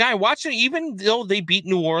 He's not the guy. Watching, even though they beat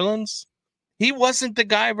New Orleans, he wasn't the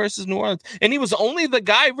guy versus New Orleans, and he was only the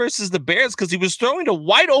guy versus the Bears because he was throwing to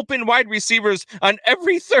wide open wide receivers on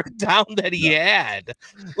every third down that he had.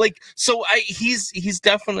 Like, so he's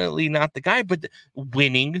definitely not the guy, but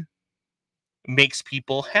winning makes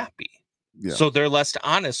people happy. Yeah. So they're less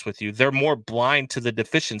honest with you. They're more blind to the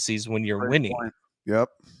deficiencies when you're winning. Yep.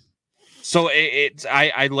 So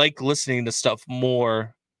I like listening to stuff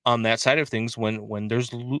more on that side of things when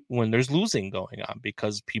there's losing going on,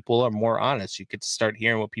 because people are more honest. You get to start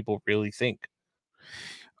hearing what people really think.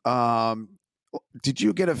 Did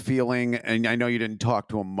you get a feeling, and I know you didn't talk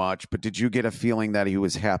to him much, but did you get a feeling that he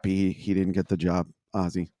was happy he didn't get the job,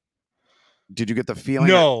 Ozzy? Did you get the feeling?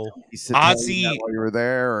 No, Ozzy, while you were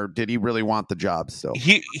there, or did he really want the job still?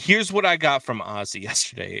 Here's what I got from Ozzy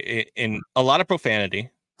yesterday: in a lot of profanity.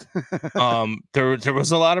 There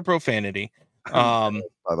was a lot of profanity. By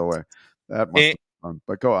the way, that must be fun.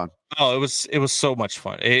 But go on. Oh, it was so much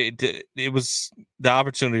fun. It was the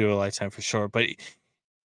opportunity of a lifetime for sure. But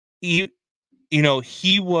he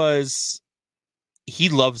loves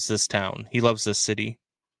this town. He loves this city.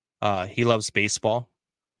 He loves baseball.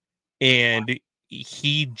 And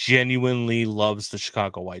he genuinely loves the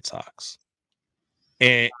Chicago White Sox.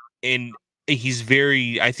 And he's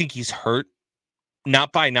I think he's hurt,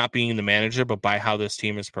 not by not being the manager, but by how this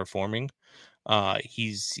team is performing.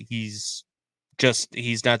 He's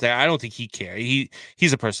not that. I don't think he cares.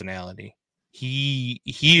 He's a personality. He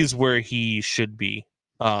is where he should be.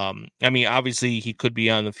 I mean, obviously he could be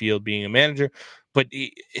on the field being a manager, but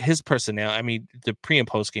his personality, I mean, the pre and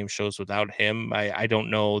post game shows without him, I don't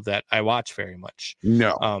know that I watch very much.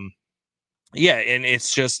 No. Yeah. And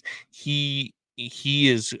it's just, he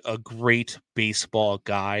is a great baseball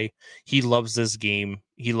guy. He loves this game.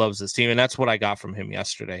 He loves this team. And that's what I got from him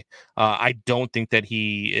yesterday. I don't think that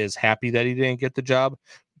he is happy that he didn't get the job,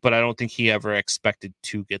 but I don't think he ever expected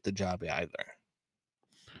to get the job either.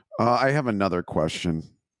 I have another question.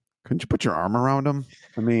 Couldn't you put your arm around him?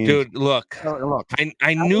 I mean, dude, look.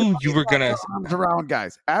 I knew you were gonna arms around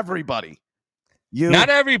guys. Everybody. Not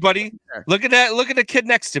everybody. Look at that. Look at the kid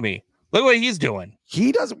next to me. Look what he's doing.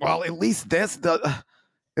 He does well. At least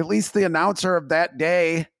the announcer of that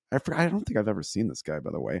day. I don't think I've ever seen this guy,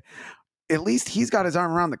 by the way. At least he's got his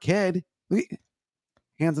arm around the kid.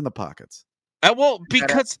 Hands in the pockets.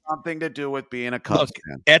 Because something to do with being a Cubs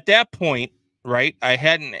fan. At that point. Right. I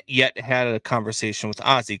hadn't yet had a conversation with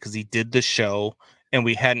Ozzy because he did the show and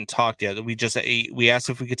we hadn't talked yet. We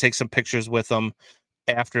asked if we could take some pictures with him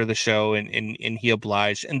after the show and he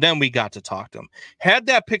obliged. And then we got to talk to him. Had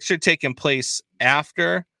that picture taken place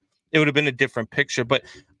after, it would have been a different picture. But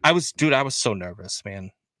I was so nervous,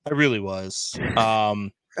 man. I really was.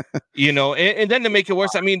 And then to make it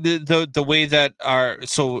worse, I mean, the way that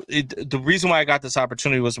the reason why I got this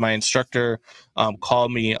opportunity was my instructor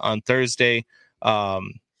called me on Thursday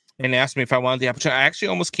and asked me if I wanted the opportunity. I actually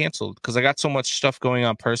almost canceled because I got so much stuff going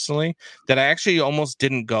on personally that I actually almost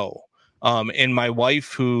didn't go. And my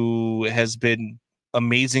wife, who has been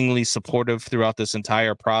amazingly supportive throughout this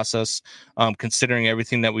entire process, considering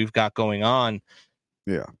everything that we've got going on,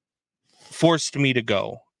 forced me to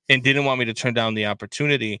go. And didn't want me to turn down the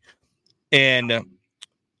opportunity. And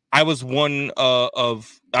I was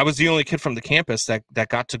I was the only kid from the campus that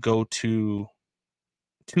got to go to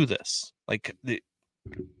this. Like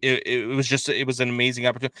it was an amazing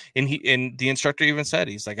opportunity. And the instructor even said,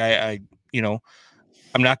 he's like, I'm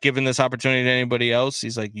not giving this opportunity to anybody else.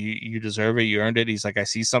 He's like, you deserve it. You earned it. He's like, I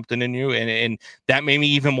see something in you. And that made me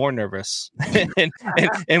even more nervous.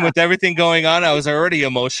 and with everything going on, I was already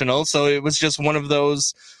emotional. So it was just one of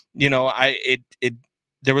those,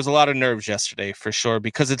 there was a lot of nerves yesterday for sure,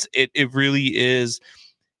 because it really is.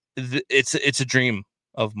 It's a dream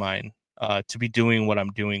of mine to be doing what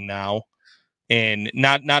I'm doing now. And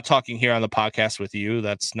not talking here on the podcast with you,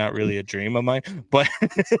 that's not really a dream of mine, but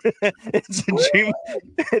it's a dream.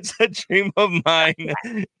 It's a dream of mine.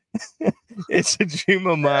 It's a dream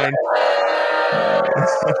of mine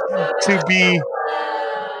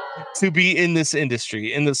to be in this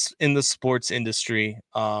industry, in the sports industry,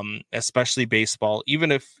 especially baseball.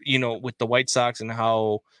 Even if, with the White Sox and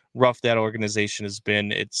how rough that organization has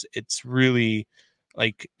been, it's really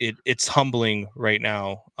like it's humbling right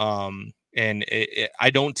now. And I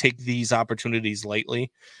don't take these opportunities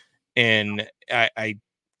lightly, and I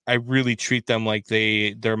really treat them like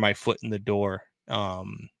they're my foot in the door.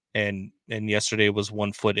 And yesterday was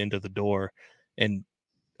one foot into the door, and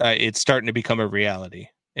it's starting to become a reality,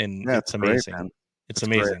 and it's amazing. Great, it's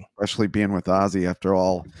amazing, great, especially being with Ozzy after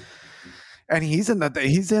all. And he's in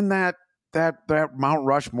that Mount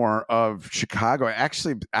Rushmore of Chicago.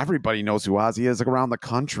 Actually, everybody knows who Ozzy is around the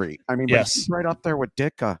country. I mean, but he's right up there with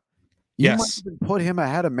Ditka. You might even put him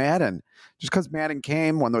ahead of Madden, just because Madden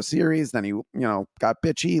came, won the series, then he, got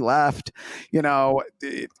bitchy, left. He's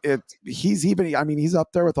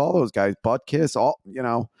up there with all those guys. Butkus,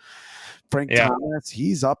 Frank Thomas.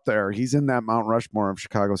 He's up there. He's in that Mount Rushmore of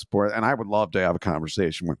Chicago sport, and I would love to have a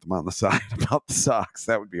conversation with him on the side about the Sox.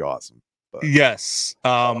 That would be awesome. But. Yes.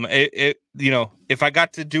 If I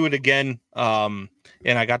got to do it again, and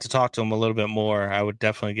I got to talk to him a little bit more, I would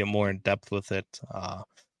definitely get more in depth with it.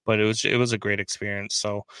 But it was a great experience.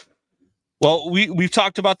 So, well, we've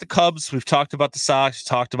talked about the Cubs, we've talked about the Sox, we've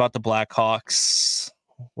talked about the Blackhawks.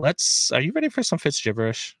 Are you ready for some Fitz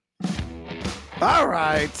gibberish? All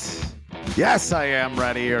right. Yes, I am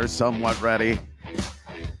ready, or somewhat ready.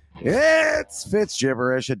 It's Fitz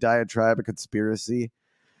gibberish, a diatribe, a conspiracy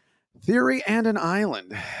theory, and an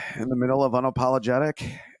island in the middle of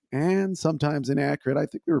unapologetic and sometimes inaccurate. I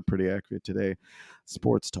think we were pretty accurate today.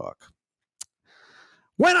 Sports talk.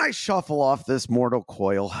 When I shuffle off this mortal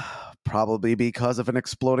coil, probably because of an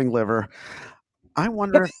exploding liver, I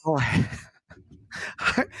wonder if they'll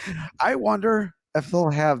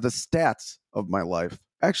have the stats of my life.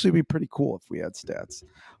 Actually, it'd be pretty cool if we had stats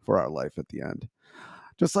for our life at the end,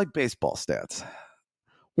 just like baseball stats.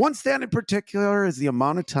 One stat in particular is the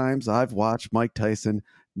amount of times I've watched Mike Tyson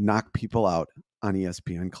knock people out on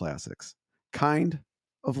ESPN Classics. Kind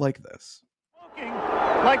of like this.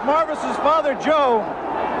 Like Marvis's father, Joe,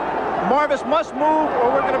 Marvis must move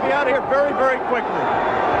or we're going to be out of here very, very quickly.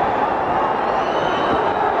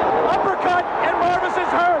 Uppercut, and Marvis is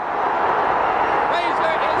hurt.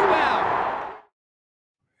 Razor is down.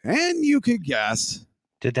 And you could guess.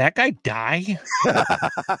 Did that guy die?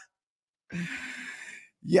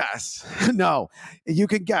 Yes. No. You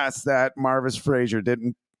could guess that Marvis Frazier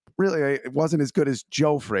it wasn't as good as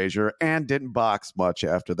Joe Frazier and didn't box much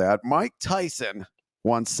after that. Mike Tyson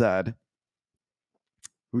once said,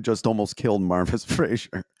 who just almost killed Marvis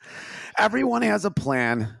Frazier, everyone has a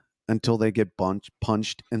plan until they get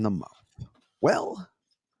punched in the mouth. Well,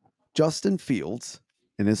 Justin Fields,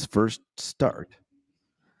 in his first start,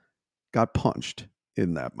 got punched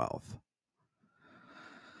in that mouth.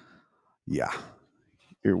 Yeah.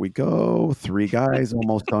 Here we go. 3 guys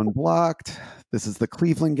almost unblocked. This is the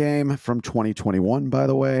Cleveland game from 2021, by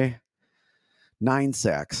the way. 9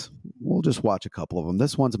 sacks. We'll just watch a couple of them.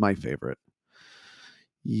 This one's my favorite.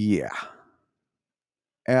 Yeah.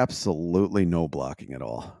 Absolutely no blocking at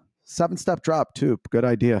all. 7-step drop, too. Good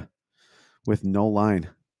idea. With no line.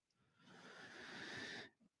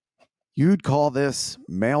 You'd call this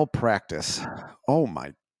malpractice. Oh,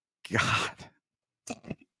 my God.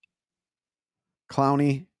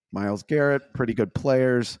 Clowney, Myles Garrett, pretty good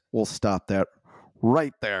players. We'll stop that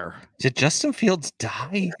right there. Did Justin Fields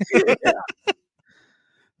die? Yeah.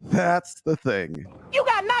 That's the thing. You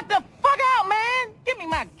got knocked the fuck out, man. Give me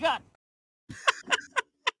my gun.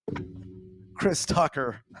 Chris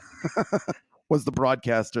Tucker was the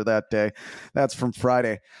broadcaster that day. That's from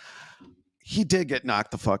Friday. He did get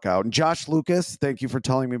knocked the fuck out. And Josh Lucas, thank you for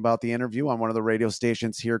telling me about the interview on one of the radio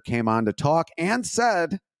stations here, came on to talk and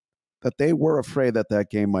said that they were afraid that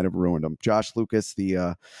game might have ruined him. Josh Lucas,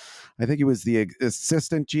 I think he was the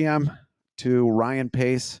assistant GM to Ryan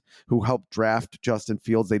Pace, who helped draft Justin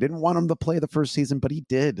Fields. They didn't want him to play the first season, but he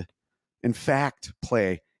did, in fact,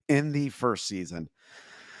 play in the first season.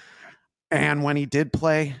 And when he did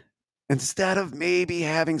play, instead of maybe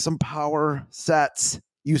having some power sets,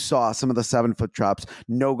 you saw some of the 7-foot drops,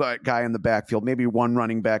 no guy in the backfield, maybe one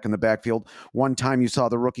running back in the backfield. One time you saw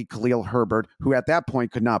the rookie Khalil Herbert, who at that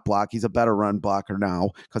point could not block. He's a better run blocker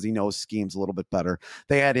now because he knows schemes a little bit better.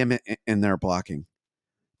 They had him in there blocking.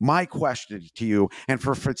 My question to you, and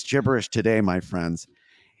for Fitz gibberish today, my friends,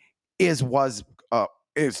 is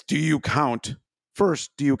do you count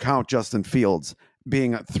Justin Fields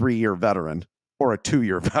being a 3-year veteran or a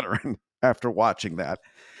 2-year veteran after watching that?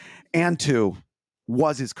 And 2,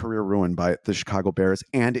 was his career ruined by the Chicago Bears,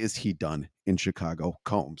 and is he done in Chicago?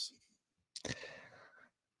 Combs.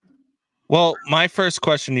 Well, my first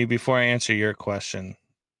question to you before I answer your question,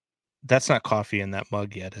 that's not coffee in that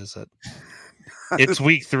mug yet, is it? It's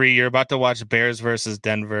week 3. You're about to watch Bears versus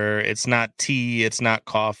Denver. It's not tea. It's not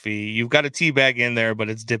coffee. You've got a tea bag in there, but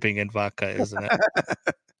it's dipping in vodka, isn't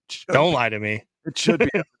it? Don't lie to me. It should be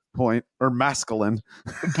at this point, or masculine.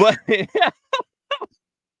 But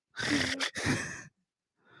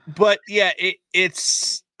but yeah,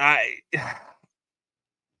 it's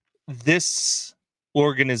this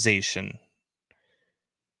organization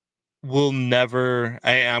will never,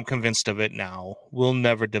 I'm convinced of it now, will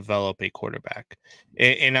never develop a quarterback.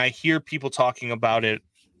 And I hear people talking about it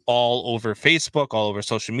all over Facebook, all over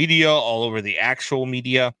social media, all over the actual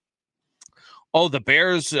media. Oh, the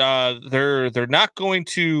Bears, they're not going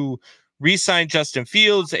to re-sign Justin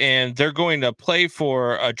Fields, and they're going to play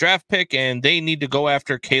for a draft pick, and they need to go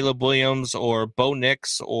after Caleb Williams or Bo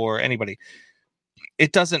Nix or anybody.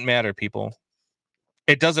 It doesn't matter, people.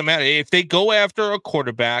 It doesn't matter. If they go after a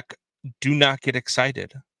quarterback, do not get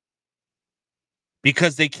excited,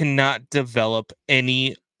 because they cannot develop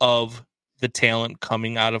any of the talent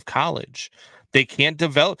coming out of college. They can't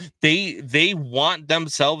develop. They want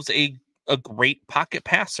themselves a great pocket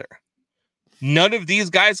passer. None of these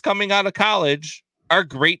guys coming out of college are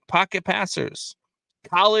great pocket passers.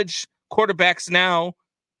 College quarterbacks now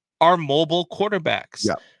are mobile quarterbacks.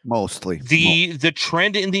 Yeah, mostly. The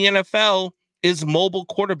trend in the NFL is mobile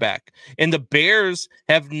quarterback, and the Bears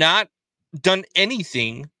have not done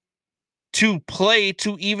anything to play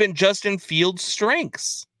to even Justin Fields'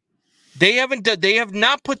 strengths. They have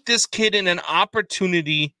not put this kid in an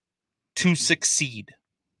opportunity to succeed.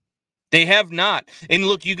 They have not. And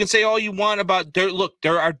look, you can say all you want about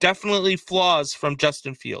there are definitely flaws from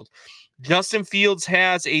Justin Fields. Justin Fields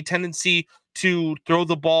has a tendency to throw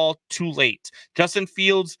the ball too late. Justin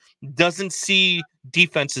Fields doesn't see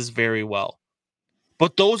defenses very well.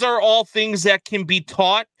 But those are all things that can be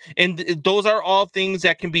taught, and those are all things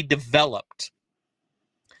that can be developed.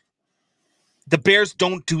 The Bears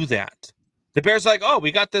don't do that. The Bears are like, oh,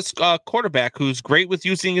 we got this quarterback who's great with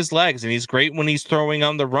using his legs, and he's great when he's throwing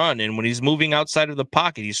on the run, and when he's moving outside of the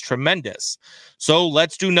pocket, he's tremendous. So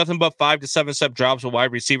let's do nothing but 5 to 7 step drops with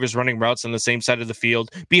wide receivers running routes on the same side of the field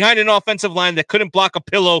behind an offensive line that couldn't block a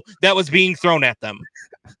pillow that was being thrown at them.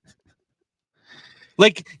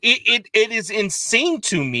 Like, it is insane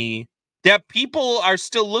to me that people are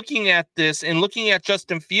still looking at this and looking at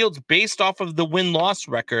Justin Fields based off of the win-loss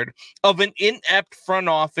record of an inept front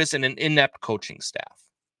office and an inept coaching staff.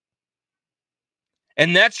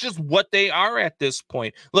 And that's just what they are at this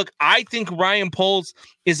point. Look, I think Ryan Poles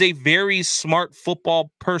is a very smart football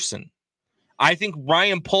person. I think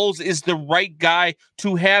Ryan Poles is the right guy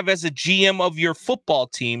to have as a GM of your football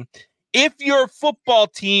team if your football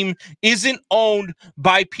team isn't owned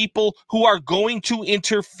by people who are going to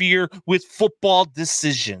interfere with football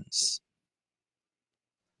decisions.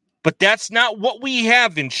 But that's not what we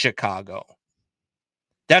have in Chicago.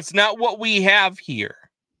 That's not what we have here.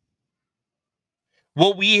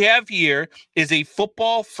 What we have here is a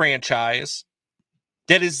football franchise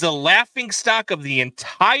that is the laughingstock of the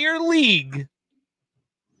entire league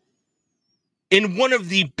in one of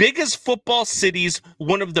the biggest football cities,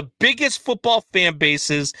 one of the biggest football fan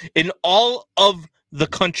bases in all of the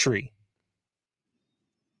country.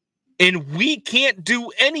 And we can't do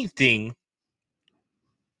anything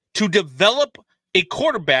to develop a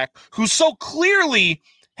quarterback who so clearly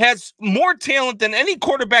has more talent than any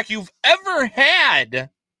quarterback you've ever had.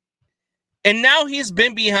 And now he's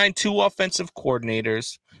been behind 2 offensive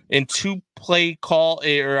coordinators and 2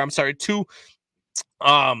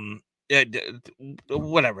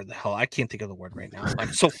 whatever the hell. I can't think of the word right now.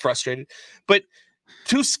 I'm so frustrated. But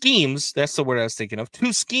 2 schemes, that's the word I was thinking of.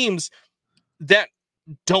 2 schemes that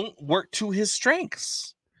don't work to his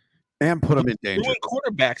strengths. And put him in danger. Doing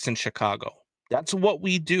quarterbacks in Chicago. That's what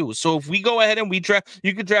we do. So if we go ahead and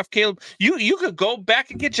you could draft Caleb. You could go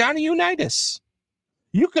back and get Johnny Unitas.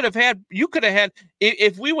 You could have had,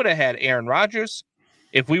 if we would have had Aaron Rodgers,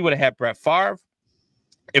 if we would have had Brett Favre,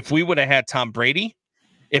 if we would have had Tom Brady,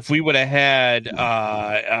 if we would have had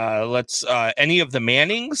any of the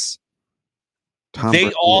Mannings, they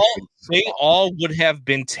all would have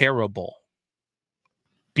been terrible,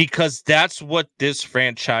 because that's what this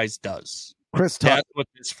franchise does. That's what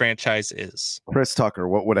this franchise is. Chris Tucker,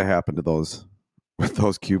 what would have happened to those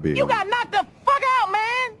QB? You got knocked the fuck out,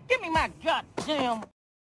 man. Give me my goddamn.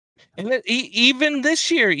 And even this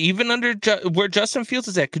year, even under where Justin Fields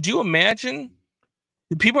is at, could you imagine?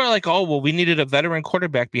 People are like, oh, well, we needed a veteran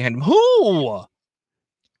quarterback behind him. Who?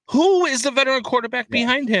 Who is the veteran quarterback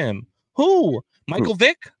behind him? Who? Michael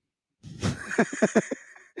Vick?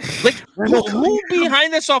 Like, who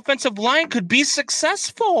behind this offensive line could be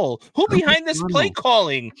successful? Who behind this play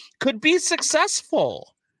calling could be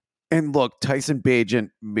successful? And look, Tyson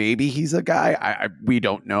Bagent, maybe he's a guy. We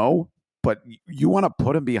don't know. But you want to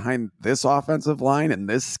put him behind this offensive line and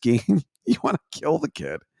this scheme? You want to kill the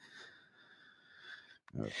kid.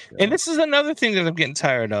 Oh, and this is another thing that I'm getting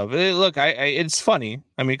tired of. Look, it's funny.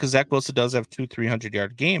 I mean, because Zach Wilson does have 2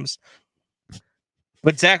 300-yard games.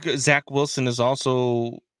 But Zach Wilson is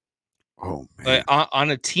also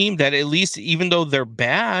on a team that, at least, even though they're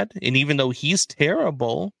bad and even though he's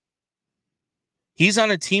terrible, he's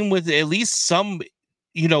on a team with at least some,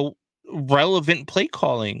 relevant play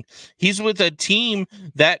calling. He's with a team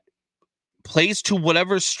that plays to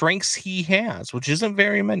whatever strengths he has, which isn't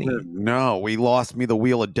very many. No, he lost me the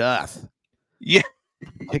wheel of death. Yeah.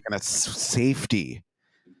 Taking a safety.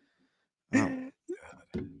 Oh.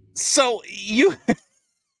 So you...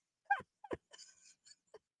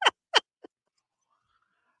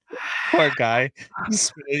 Poor guy.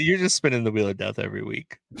 You're just spinning the wheel of death every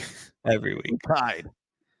week. Every week. Pride.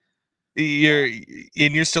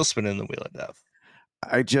 You're still spinning the wheel of death.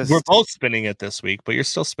 We're both spinning it this week, but you're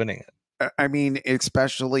still spinning it. I mean,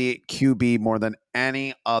 especially QB more than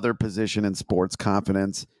any other position in sports,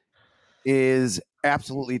 confidence is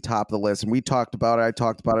absolutely top of the list. And we talked about it. I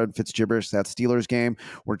talked about it in Fitz Gibberish, that Steelers game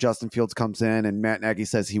where Justin Fields comes in and Matt Nagy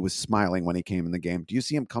says he was smiling when he came in the game. Do you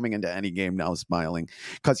see him coming into any game now smiling?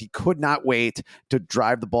 Because he could not wait to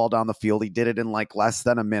drive the ball down the field. He did it in like less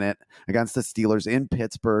than a minute against the Steelers in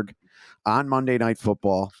Pittsburgh on Monday Night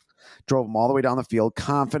Football. Drove him all the way down the field.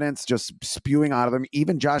 Confidence just spewing out of him.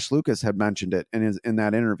 Even Josh Lucas had mentioned it in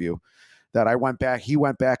that interview that he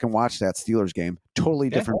went back and watched that Steelers game.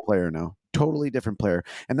 Totally different player now. Totally different player.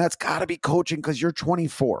 And that's got to be coaching because you're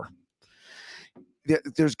 24.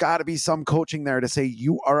 There's got to be some coaching there to say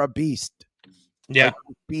you are a beast. Yeah. Like,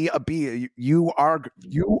 be a beast. You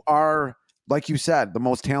are, like you said, the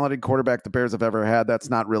most talented quarterback the Bears have ever had. That's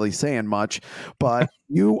not really saying much, but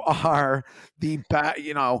you are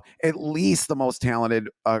at least the most talented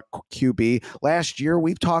QB. Last year,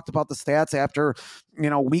 we've talked about the stats after,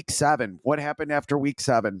 week 7. What happened after week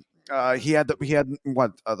 7? He had the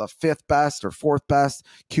 5th best or 4th best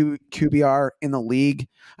QBR in the league.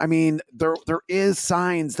 I mean, there is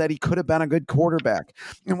signs that he could have been a good quarterback,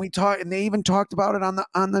 and they even talked about it on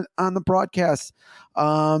the broadcast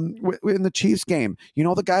in the Chiefs game.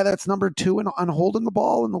 The guy that's number 2 on holding the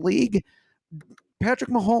ball in the league,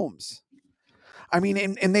 Patrick Mahomes. I mean,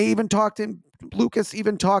 and they even talked in Lucas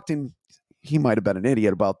even talked in. He might have been an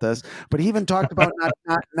idiot about this, but he even talked about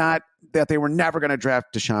not that they were never going to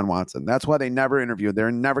draft Deshaun Watson. That's why they never interviewed.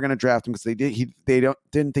 They're never going to draft him because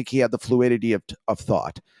didn't think he had the fluidity of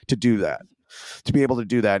thought to do that, to be able to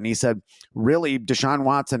do that. And he said, really, Deshaun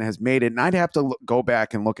Watson has made it. And I'd have to go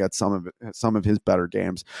back and look at some of his better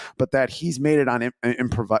games, but that he's made it on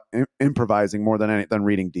improvising more than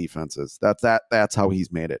reading defenses. That's how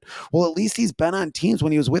he's made it. Well, at least he's been on teams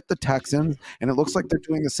when he was with the Texans, and it looks like they're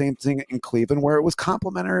doing the same thing in Cleveland, where it was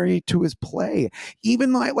complementary to his play.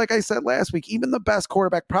 Even like I said last week, even the best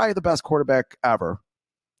quarterback, probably the best quarterback ever,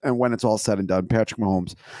 and when it's all said and done, Patrick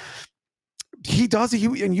Mahomes.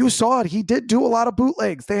 And you saw it. He did do a lot of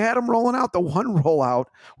bootlegs. They had him rolling out. The one rollout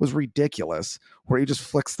was ridiculous, where he just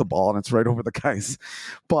flicks the ball and it's right over the guys.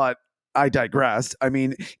 But I digress. I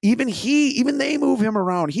mean, even they move him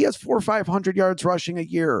around. He has 400 or 500 yards rushing a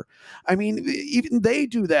year. I mean, even they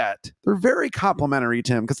do that. They're very complimentary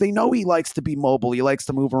to him because they know he likes to be mobile. He likes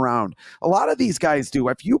to move around. A lot of these guys do.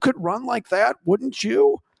 If you could run like that, wouldn't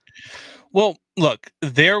you? Well, look,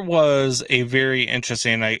 there was a very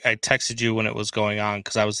interesting, I texted you when it was going on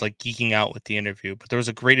because I was like geeking out with the interview, but there was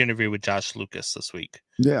a great interview with Josh Lucas this week.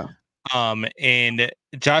 Yeah. And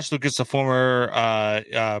Josh Lucas, a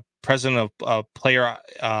former president of player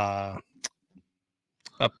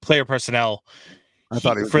personnel. I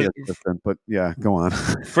thought he was the assistant, but yeah, go on.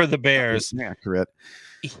 For the Bears. Accurate.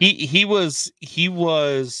 He was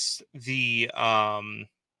the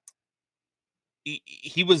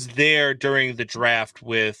he was there during the draft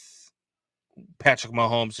with Patrick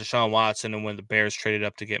Mahomes, Deshaun Watson, and when the Bears traded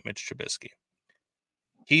up to get Mitch Trubisky.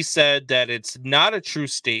 He said that it's not a true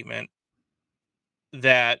statement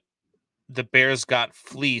that the Bears got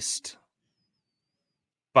fleeced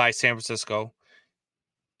by San Francisco.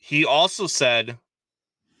 He also said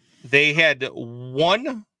they had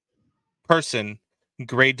one person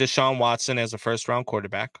grade Deshaun Watson as a first-round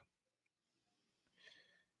quarterback.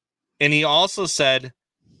 And he also said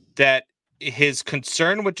that his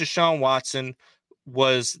concern with Deshaun Watson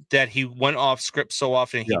was that he went off script so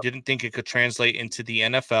often he didn't think it could translate into the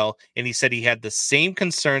NFL, and he said he had the same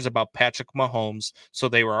concerns about Patrick Mahomes, so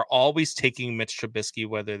they were always taking Mitch Trubisky,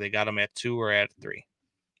 whether they got him at 2 or at 3.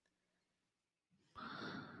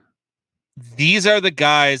 These are the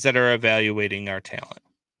guys that are evaluating our talent.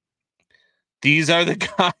 These are the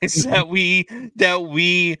guys that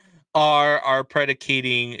we are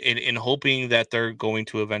predicating in hoping that they're going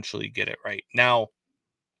to eventually get it right. Now,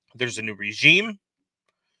 there's a new regime.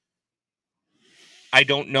 I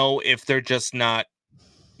don't know if they're just not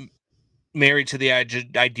married to the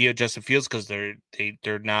idea of Justin Fields because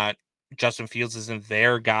they're not. Justin Fields isn't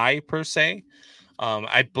their guy per se.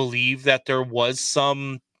 I believe that there was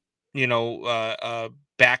some,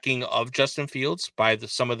 backing of Justin Fields by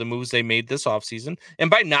some of the moves they made this offseason and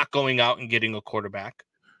by not going out and getting a quarterback.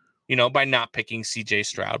 By not picking CJ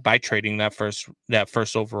Stroud, by trading that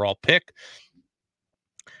first overall pick.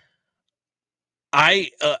 I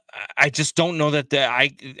just don't know that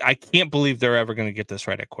I can't believe they're ever going to get this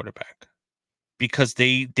right at quarterback because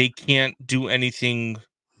they can't do anything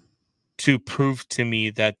to prove to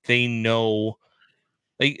me that they know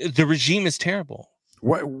the regime is terrible.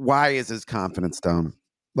 Why is his confidence down?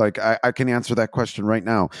 Like I can answer that question right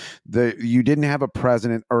now. You didn't have a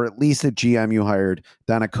president or at least a GM you hired,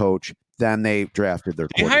 then a coach, then they drafted their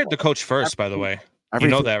They hired the coach first, by the way. You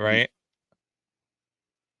know that, right?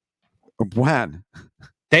 When?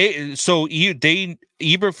 Eberflus,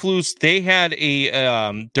 they had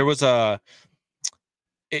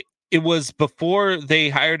it was before they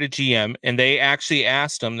hired a GM and they actually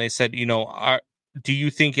asked him, they said, do you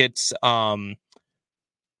think it's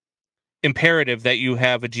imperative that you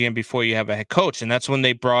have a GM before you have a head coach? And that's when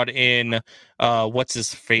they brought in what's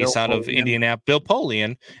his face out of Indianapolis, Bill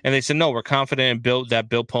Polian, and they said no, we're confident in that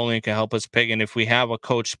Bill Polian can help us pick, and if we have a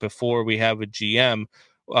coach before we have a GM,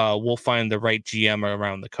 we'll find the right GM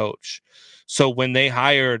around the coach. So when they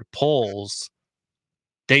hired Poles,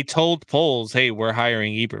 they told Poles, hey, we're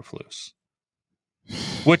hiring Eberflus,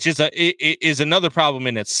 which is another problem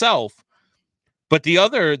in itself. But the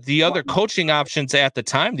other coaching options at the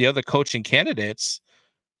time, the other coaching candidates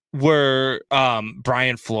were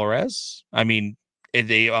Brian Flores. I mean,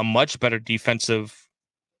 a much better defensive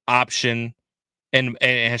option and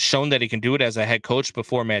has shown that he can do it as a head coach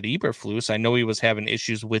before Matt Eberflus. I know he was having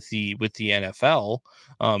issues with the NFL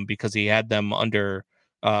because he had them under,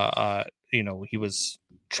 he was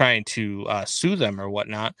trying to sue them or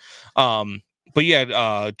whatnot. But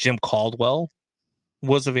yeah, Jim Caldwell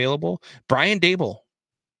was available. Brian Dable,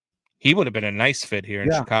 he would have been a nice fit here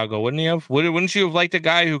in Chicago, wouldn't he have? Wouldn't you have liked a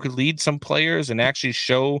guy who could lead some players and actually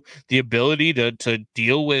show the ability to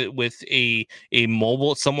deal with a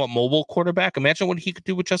somewhat mobile quarterback? Imagine what he could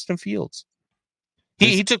do with Justin Fields.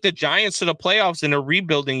 He took the Giants to the playoffs in a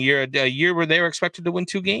rebuilding year, a year where they were expected to win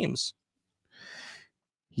 2 games.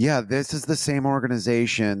 Yeah, this is the same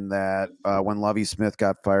organization that when Lovie Smith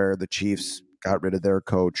got fired, the Chiefs got rid of their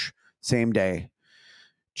coach. Same day.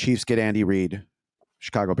 Chiefs get Andy Reid.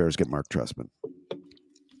 Chicago Bears get Mark Trestman.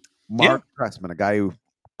 Mark Trestman, a guy who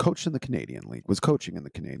coached in the Canadian League, was coaching in the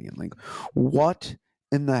Canadian League. What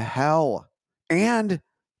in the hell? And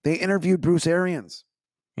they interviewed Bruce Arians.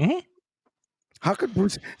 Mm-hmm. How could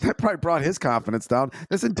Bruce? That probably brought his confidence down.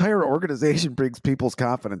 This entire organization brings people's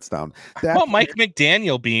confidence down. Well, Mike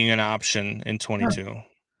McDaniel being an option in 22.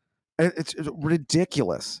 It's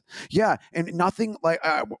ridiculous. Yeah, and nothing like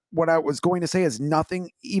what I was going to say is nothing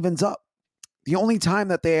evens up. The only time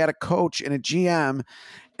that they had a coach and a GM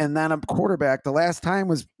and then a quarterback, the last time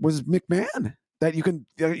was McMahon. That you can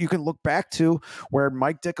look back to where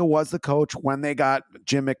Mike Ditka was the coach when they got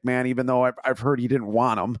Jim McMahon, even though I've heard he didn't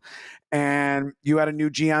want him, and you had a new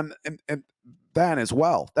GM and then as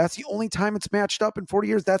well. That's the only time it's matched up in 40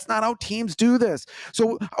 years. That's not how teams do this.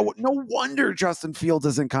 So no wonder Justin Fields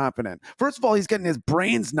is incompetent. First of all, he's getting his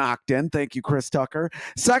brains knocked in. Thank you, Chris Tucker.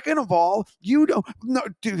 Second of all, you don't know,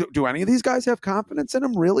 do any of these guys have confidence in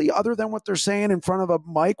him really, other than what they're saying in front of a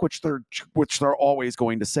mic, which they're always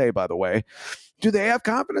going to say, by the way. Do they have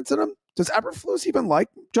confidence in him? Does Eberflus even like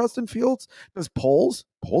Justin Fields? Does Poles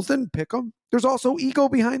didn't pick him? There's also ego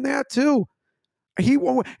behind that too.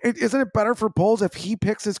 Isn't it better for Poles if he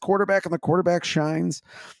picks his quarterback and the quarterback shines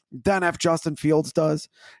than if Justin Fields does?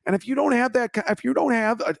 And if you don't have that, if you don't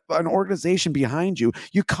have an organization behind you,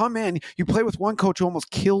 you come in, you play with one coach who almost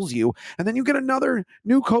kills you, and then you get another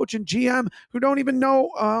new coach and GM who don't even know,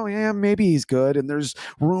 oh yeah, maybe he's good. And there's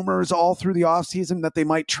rumors all through the offseason that they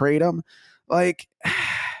might trade him. Like,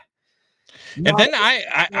 And then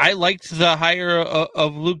I liked the hire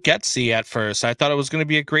of Luke Getsy at first. I thought it was going to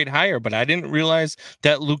be a great hire, but I didn't realize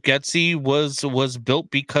that Luke Getsy was built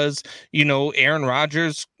because, Aaron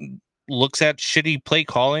Rodgers looks at shitty play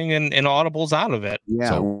calling and audibles out of it. Yeah.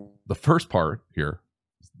 So the first part here,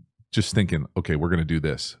 just thinking, okay, we're going to do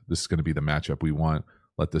this. This is going to be the matchup we want.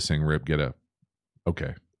 Let this thing rip.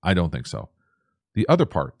 Okay. I don't think so. The other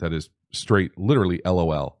part that is straight, literally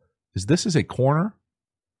LOL, is this is a corner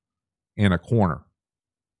and a corner.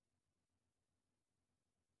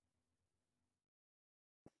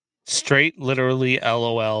 Straight, literally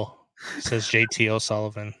LOL, says JT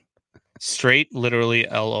O'Sullivan. Straight, literally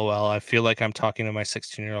LOL. I feel like I'm talking to my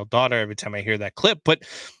 16-year-old daughter every time I hear that clip, but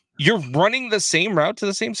you're running the same route to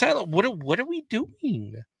the same side. What are we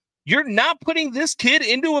doing? You're not putting this kid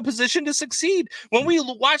into a position to succeed. When we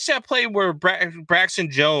watch that play where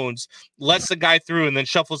Braxton Jones lets the guy through and then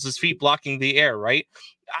shuffles his feet blocking the air, right?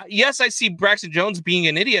 Yes, I see Braxton Jones being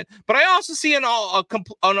an idiot, but I also see a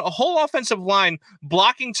whole offensive line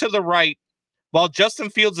blocking to the right while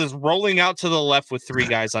Justin Fields is rolling out to the left with 3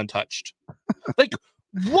 guys untouched. Like,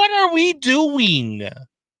 what are we doing?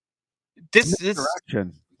 This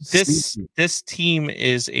team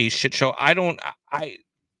is a shit show. I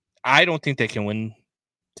don't think they can win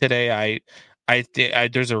today.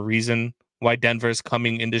 There's a reason why Denver's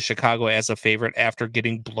coming into Chicago as a favorite after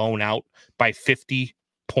getting blown out by 50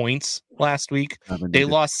 points last week. They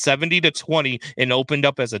lost 70-20 and opened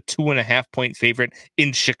up as a 2.5-point favorite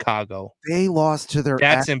in Chicago. They lost to their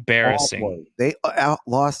That's embarrassing. They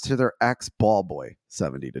lost to their ex ball boy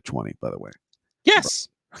 70-20, by the way. Yes.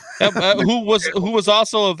 Who was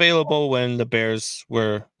also available when the Bears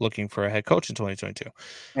were looking for a head coach in 2022.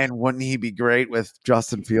 And wouldn't he be great with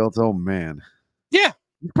Justin Fields? Oh man. Yeah.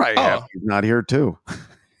 He's probably happy he's not here too.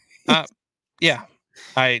 Yeah.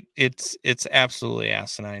 It's absolutely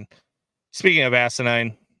asinine. Speaking of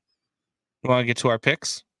asinine, we want to get to our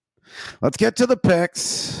picks. Let's get to the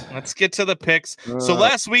picks. So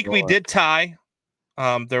last week we did tie.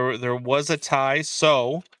 There was a tie.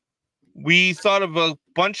 So we thought of a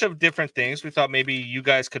bunch of different things. We thought maybe you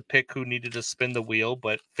guys could pick who needed to spin the wheel,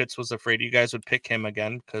 but Fitz was afraid you guys would pick him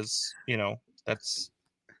again because, that's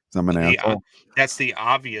the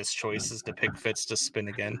obvious choice is to pick Fitz to spin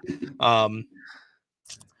again.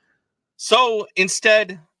 So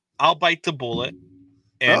instead, I'll bite the bullet,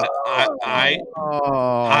 and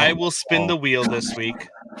I will spin the wheel this week.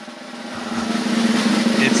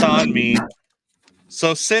 It's on me.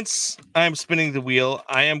 So since I'm spinning the wheel,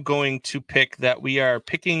 I am going to pick that we are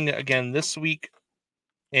picking again this week,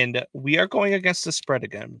 and we are going against the spread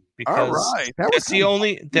again because that's the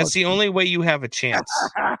only way you have a chance.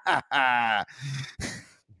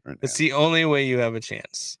 It's the only way you have a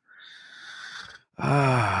chance.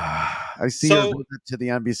 I see your visit to the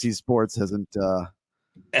NBC Sports hasn't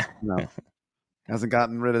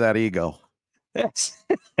gotten rid of that ego.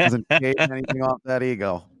 Hasn't shaved anything off that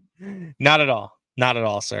ego. Not at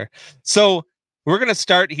all, sir. So we're going to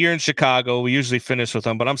start here in Chicago. We usually finish with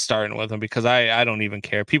them, but I'm starting with them because I don't even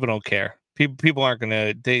care. People don't care. People aren't going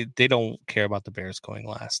to, they don't care about the Bears going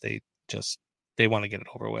last. They want to get it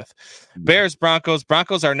over with. Bears, Broncos.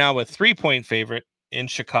 Broncos are now a 3-point favorite in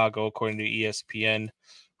Chicago, according to ESPN.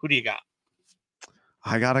 Who do you got?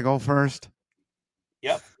 I got to go first.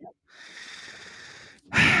 Yep.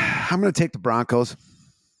 I'm going to take the Broncos.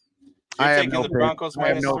 I have no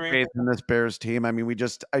faith in this Bears team. I mean,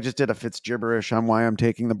 I just did a Fitz gibberish on why I'm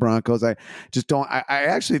taking the Broncos. I just don't. I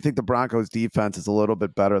actually think the Broncos defense is a little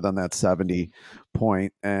bit better than that 70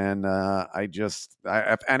 point. And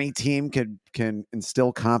if any team can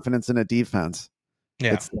instill confidence in a defense,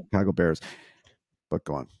 it's the Chicago Bears. But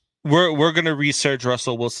go on. We're going to research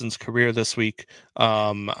Russell Wilson's career this week.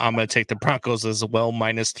 I'm going to take the Broncos as well,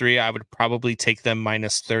 -3. I would probably take them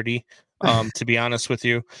 -30. To be honest with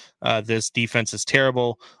you, this defense is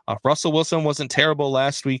terrible. Russell Wilson wasn't terrible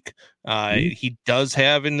last week. He does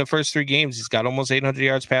have in the first 3 games, he's got almost 800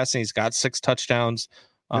 yards passing. He's got 6 touchdowns.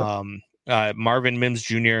 Yep. Marvin Mims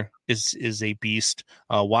Jr. is a beast.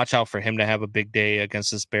 Watch out for him to have a big day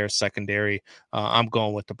against this Bears secondary. I'm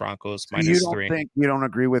going with the Broncos -3. You don't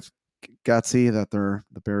agree with Gutsy that the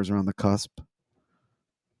Bears are on the cusp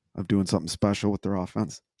of doing something special with their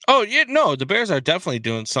offense? Oh, yeah, no, the Bears are definitely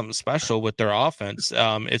doing something special with their offense.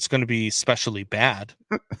 It's going to be especially bad.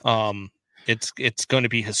 It's going to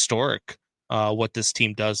be historic what this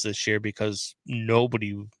team does this year because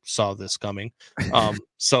nobody saw this coming.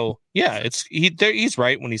 So yeah, he's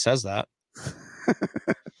right when he says that.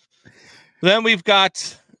 Then we've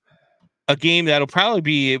got a game that'll probably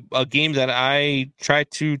be a game that I try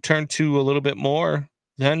to turn to a little bit more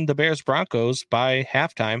than the Bears Broncos by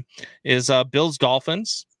halftime is Bills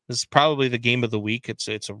Dolphins. This is probably the game of the week. It's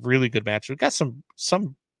a really good match. We've got some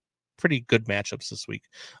pretty good matchups this week,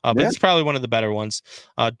 but it's probably one of the better ones.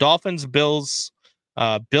 Dolphins Bills.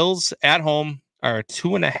 Bills at home are a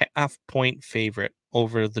 2.5 point favorite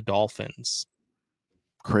over the Dolphins.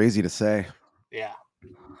 Crazy to say. Yeah.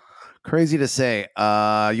 Crazy to say.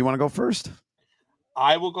 You want to go first?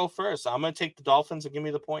 I will go first. I'm going to take the Dolphins and give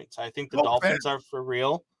me the points. I think the Dolphins are for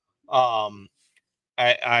real. Go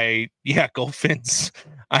Fins.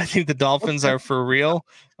 I think the Dolphins are for real.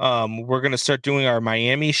 We're going to start doing our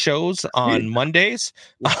Miami shows on Mondays.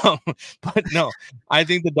 But no, I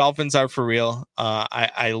think the Dolphins are for real.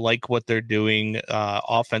 I like what they're doing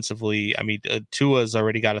offensively. I mean, Tua's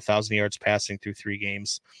already got 1,000 yards passing through 3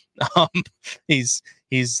 games.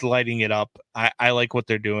 He's lighting it up. I like what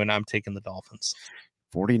they're doing. I'm taking the Dolphins.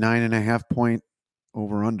 49.5 point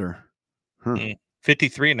over under.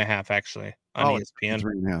 53.5 actually on ESPN.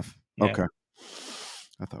 3.5. Yeah. Okay.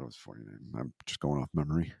 I thought it was 49. I'm just going off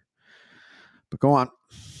memory. But go on.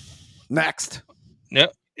 Next. No,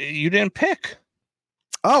 you didn't pick.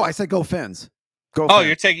 Oh, I said go Fins. Go. Oh,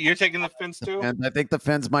 Fins. you're taking the Fins too? And I think the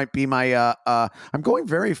Fins might be my I'm going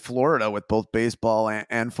very Florida with both baseball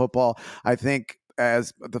and football. I think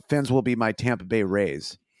as the Fins will be my Tampa Bay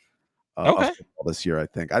Rays. Okay. This year, I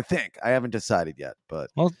think. I haven't decided yet,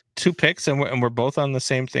 but 2 picks and we're both on the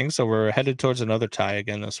same thing, so we're headed towards another tie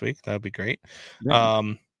again this week. That would be great. Yeah.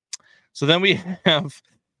 So then we'll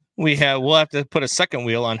have to put a second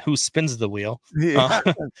wheel on who spins the wheel. Yeah.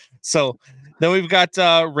 So then we've got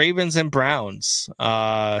Ravens and Browns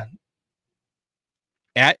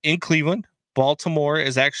in Cleveland. Baltimore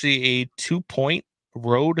is actually a 2-point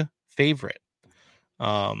road favorite.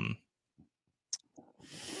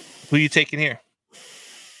 Who are you taking here?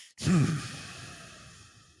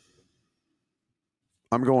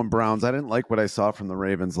 I'm going Browns. I didn't like what I saw from the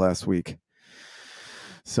Ravens last week,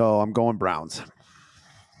 so I'm going Browns.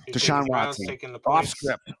 Deshaun Watson.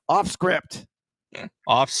 Off script.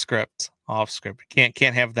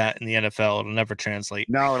 Can't have that in the NFL. It'll never translate.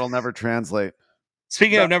 No, it'll never translate.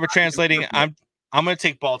 Speaking of never translating, I'm going to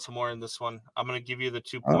take Baltimore in this one. I'm going to give you the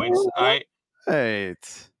 2 points.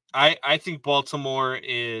 I think Baltimore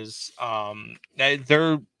is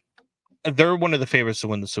they're one of the favorites to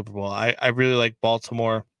win the Super Bowl. I really like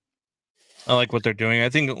Baltimore. I like what they're doing. I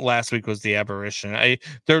think last week was the aberration.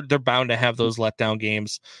 They're bound to have those letdown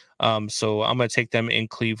games. So I'm going to take them in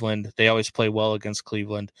Cleveland. They always play well against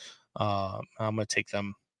Cleveland. I'm going to take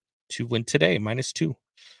them to win today, -2.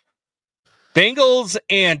 Bengals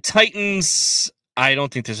and Titans. I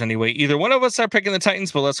don't think there's any way either one of us are picking the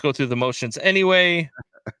Titans, but let's go through the motions anyway.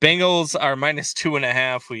 Bengals are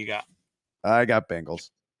 -2.5. Who you got? I got Bengals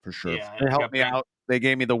for sure. Yeah, they helped me out. They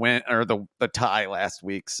gave me the win or the tie last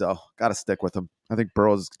week, so got to stick with them. I think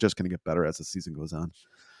Burrow's just going to get better as the season goes on.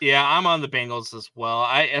 Yeah, I'm on the Bengals as well.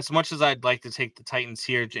 As much as I'd like to take the Titans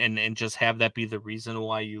here and just have that be the reason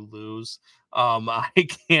why you lose, I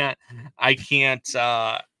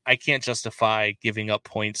can't justify giving up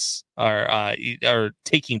points or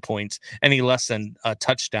taking points any less than a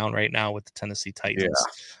touchdown right now with the Tennessee Titans.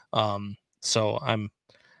 Yeah. So I'm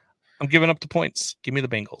giving up the points. Give me the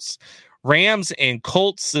Bengals. Rams and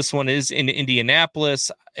Colts. This one is in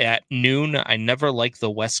Indianapolis at noon. I never like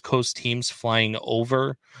the West Coast teams flying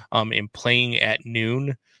over and playing at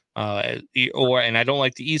noon, and I don't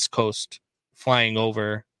like the East Coast flying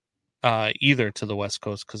over either to the West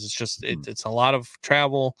Coast because it's just it's a lot of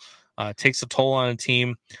travel. Takes a toll on a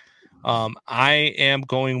team. I am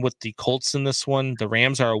going with the Colts in this one. The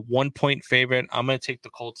Rams are a 1-point favorite. I'm going to take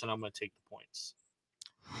the Colts and I'm going to take the points.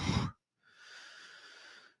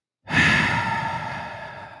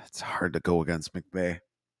 It's hard to go against McVay.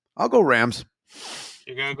 I'll go Rams.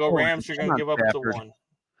 You're going to go Rams. You're going to give up the 1.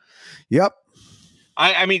 Yep.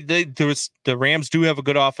 I mean, the Rams do have a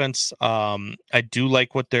good offense. I do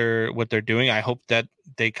like what they're doing. I hope that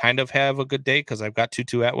they kind of have a good day because I've got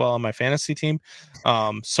Tutu Atwell on my fantasy team.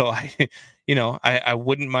 So I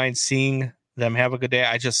wouldn't mind seeing them have a good day.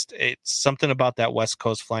 It's something about that West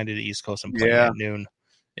Coast flying to the East Coast and playing at noon.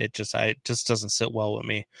 It just doesn't sit well with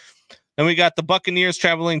me. Then we got the Buccaneers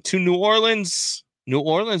traveling to New Orleans. New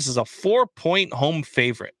Orleans is a 4-point home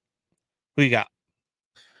favorite. Who you got?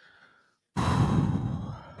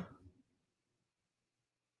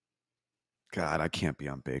 God, I can't be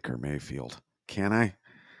on Baker Mayfield. Can I?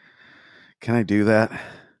 Can I do that?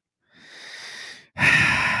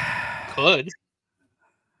 Could.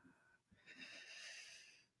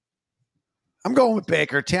 I'm going with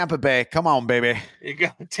Baker. Tampa Bay. Come on, baby. You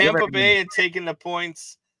got Tampa Bay and taking the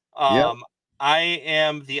points. Yep. I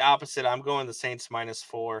am the opposite. I'm going the Saints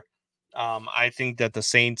 -4. I think that the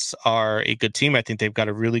Saints are a good team. I think they've got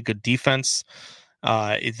a really good defense.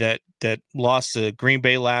 That loss to Green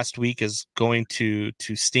Bay last week is going to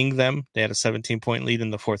sting them. They had a 17-point lead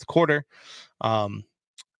in the fourth quarter.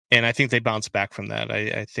 And I think they bounce back from that.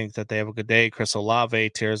 I think that they have a good day. Chris Olave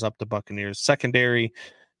tears up the Buccaneers secondary,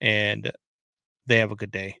 and they have a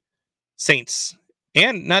good day. Saints,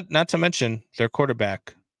 and not to mention their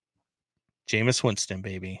quarterback, Jameis Winston,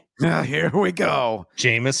 baby. Here we go.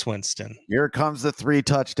 Jameis Winston. Here comes the 3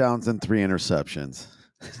 touchdowns and 3 interceptions.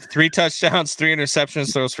 3 touchdowns, 3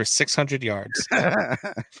 interceptions, throws for 600 yards.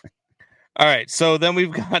 All right, so then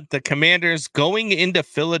we've got the Commanders going into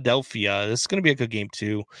Philadelphia. This is going to be a good game,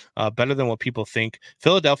 too. Better than what people think.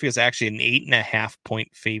 Philadelphia is actually an 8.5-point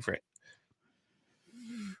favorite.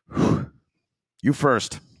 You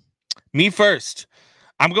first. Me first.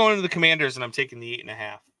 I'm going to the Commanders, and I'm taking the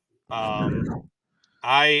 8.5.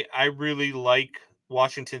 I really like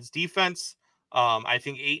Washington's defense. I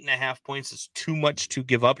think 8.5 points is too much to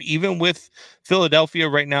give up, even with Philadelphia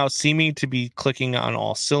right now seeming to be clicking on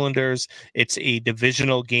all cylinders. It's a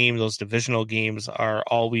divisional game. Those divisional games are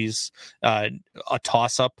always a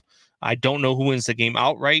toss-up. I don't know who wins the game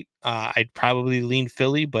outright. I'd probably lean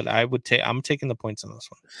Philly, but I'm taking the points on this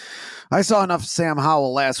one. I saw enough Sam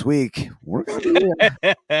Howell last week. We're going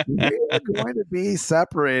to be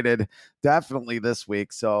separated definitely this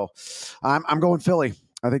week. So I'm going Philly.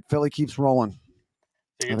 I think Philly keeps rolling.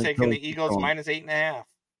 So you're taking the Eagles -8.5.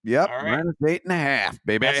 Yep, all right. -8.5,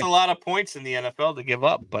 baby. That's a lot of points in the NFL to give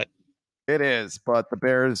up, but it is. But the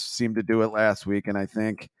Bears seemed to do it last week, and I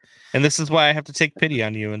think. And this is why I have to take pity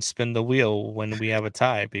on you and spin the wheel when we have a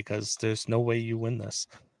tie, because there's no way you win this.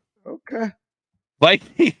 Okay.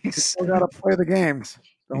 Vikings. Still got to play the games.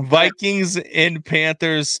 Vikings and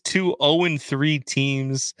Panthers, 2 0-3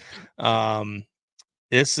 teams.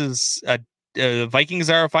 This is the Vikings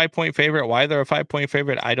are a 5-point favorite. Why they're a 5-point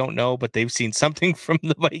favorite, I don't know, but they've seen something from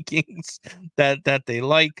the Vikings that they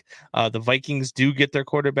like. The Vikings do get their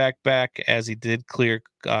quarterback back, as he did clear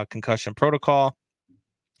concussion protocol.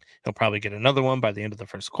 He'll probably get another one by the end of the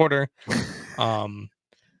first quarter.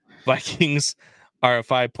 Vikings are a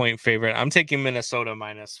 5-point favorite. I'm taking Minnesota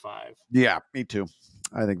 -5. Yeah, me too.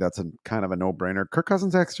 I think that's kind of a no-brainer. Kirk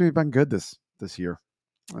Cousins actually been good this year.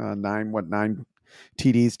 9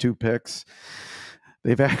 TDs, 2 picks.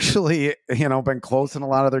 They've actually, been close in a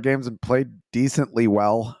lot of their games and played decently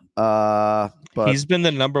well. But he's been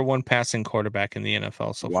the number 1 passing quarterback in the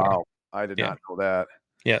NFL so far. Wow, I did not know that.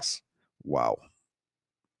 Yes. Wow.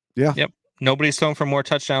 Yeah. Yep. Nobody's thrown for more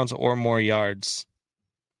touchdowns or more yards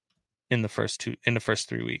in the first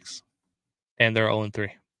 3 weeks, and they're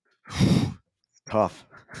 0-3. Tough.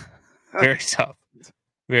 Very tough.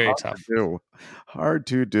 Very tough. Hard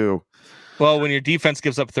to do. Well, when your defense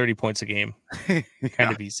gives up 30 points a game,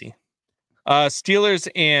 kind of easy. Steelers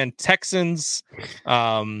and Texans.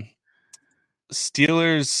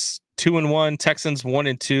 Steelers 2-1, Texans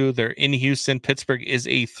 1-2. They're in Houston. Pittsburgh is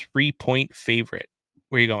a 3-point favorite.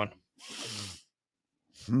 Where are you going?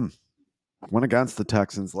 Went against the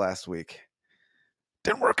Texans last week.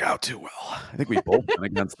 Didn't work out too well. I think we both went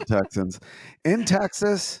against the Texans in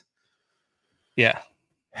Texas. Yeah.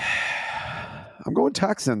 I'm going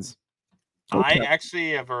Texans. I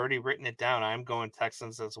actually have already written it down. I'm going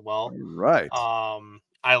Texans as well. Right.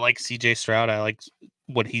 I like CJ Stroud. I like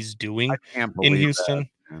what he's doing in Houston.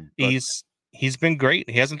 He's been great.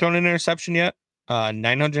 He hasn't thrown an interception yet.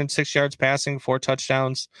 906 yards passing, 4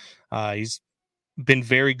 touchdowns. He's been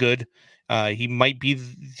very good. He might be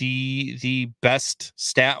the best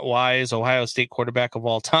stat-wise Ohio State quarterback of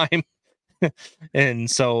all time.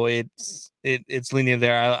 And so it's leaning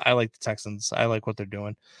there. I like the Texans. I like what they're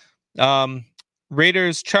doing.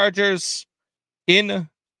 Raiders, Chargers in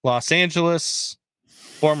Los Angeles,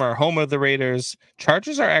 former home of the Raiders.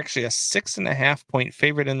 Chargers are actually a 6.5-point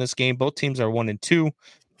favorite in this game. Both teams are 1-2.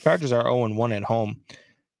 Chargers are 0-1 at home.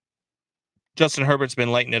 Justin Herbert's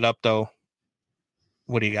been lighting it up, though.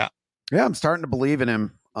 What do you got? Yeah, I'm starting to believe in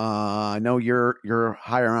him. I know you're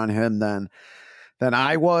higher on him than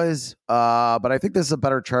I was, but I think this is a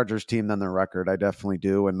better Chargers team than their record. I definitely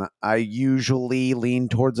do, and I usually lean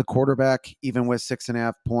towards a quarterback, even with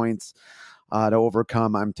 6.5 points to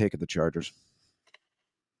overcome. I'm taking the Chargers.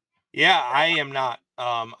 Yeah, I am not.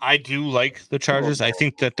 I do like the Chargers. I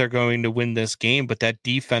think that they're going to win this game, but that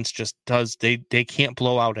defense just does. They can't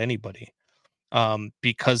blow out anybody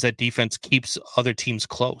because that defense keeps other teams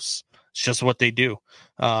close. It's just what they do.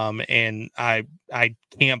 And I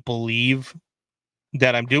can't believe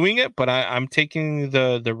that I'm doing it, but I'm taking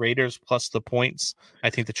the Raiders plus the points. I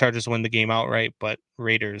think the Chargers win the game outright, but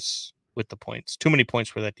Raiders with the points. Too many points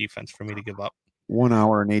for that defense for me to give up. 1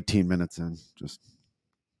 hour and 18 minutes in. Just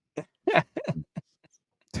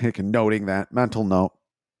noting that mental note.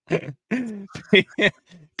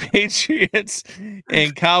 Patriots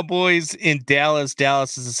and Cowboys in Dallas.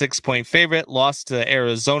 Dallas is a 6-point favorite. Lost to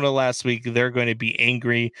Arizona last week. They're going to be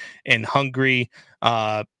angry and hungry.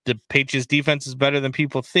 The Patriots defense is better than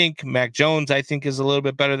people think. Mac Jones, I think, is a little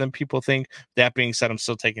bit better than people think. That being said, I'm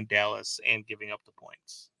still taking Dallas and giving up the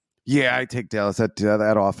points. Yeah, I take Dallas.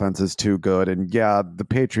 That offense is too good. And yeah, the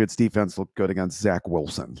Patriots defense looked good against Zach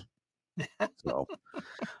Wilson. So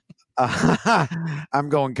I'm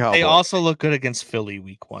going Cowboys. They also look good against Philly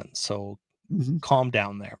week 1. So calm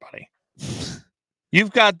down there, buddy.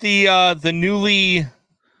 You've got the newly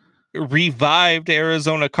revived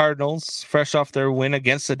Arizona Cardinals, fresh off their win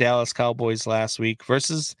against the Dallas Cowboys last week,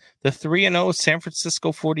 versus the 3-0 San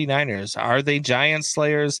Francisco 49ers. Are they Giant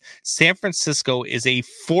Slayers? San Francisco is a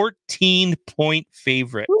 14-point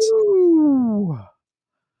favorite. Woo!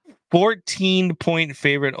 14-point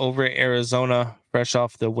favorite over Arizona, fresh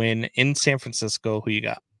off the win in San Francisco. Who you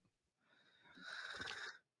got?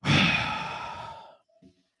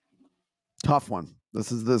 Tough one.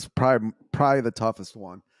 This is probably the toughest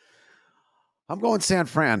one. I'm going San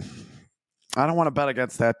Fran. I don't want to bet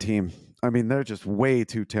against that team. I mean, they're just way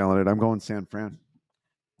too talented. I'm going San Fran.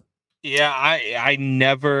 Yeah,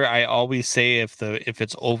 I always say if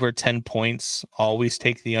it's over 10 points, always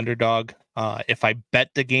take the underdog. If I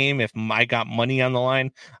bet the game, if I got money on the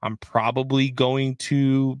line, I'm probably going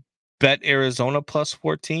to bet Arizona plus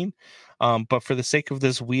 14. But for the sake of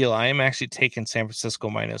this wheel, I am actually taking San Francisco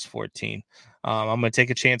minus 14. I'm going to take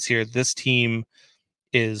a chance here. This team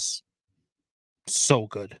is so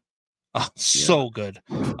good. So good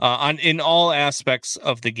in all aspects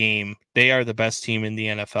of the game. They are the best team in the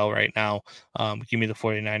NFL right now. Give me the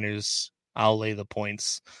 49ers. I'll lay the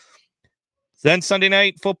points. Then Sunday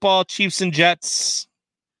night football, Chiefs and Jets.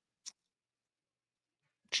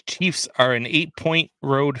 Chiefs are an 8-point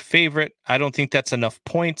road favorite. I don't think that's enough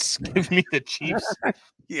points. Give me the Chiefs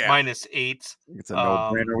minus 8. It's a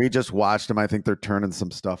no-brainer. We just watched them. I think they're turning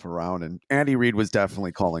some stuff around, and Andy Reid was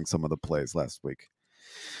definitely calling some of the plays last week.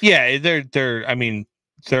 Yeah, they're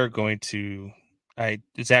going to.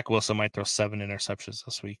 Zach Wilson might throw 7 interceptions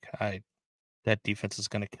this week. That defense is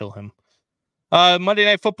going to kill him. Monday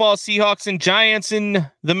Night Football, Seahawks and Giants in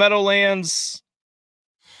the Meadowlands.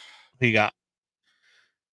 Who you got?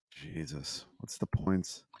 Jesus, what's the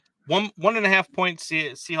points? 1.5 points.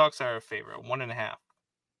 Seahawks are a favorite. 1.5.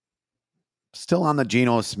 Still on the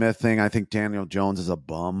Geno Smith thing. I think Daniel Jones is a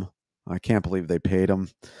bum. I can't believe they paid him.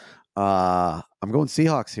 I'm going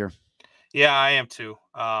Seahawks here. Yeah, I am too.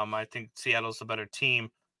 I think Seattle's the better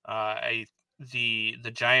team.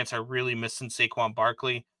 The Giants are really missing Saquon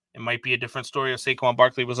Barkley. It might be a different story if Saquon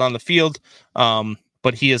Barkley was on the field,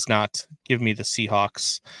 but he is not. Give me the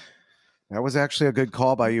Seahawks. That was actually a good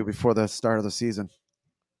call by you before the start of the season.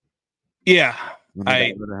 Yeah, when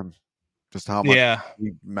they got rid of him. Just how much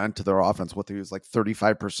he meant to their offense. What they was like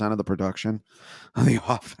 35% of the production of the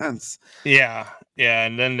offense. Yeah,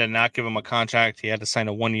 and then to not give him a contract, he had to sign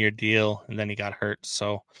a 1-year deal, and then he got hurt.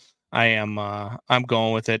 So I'm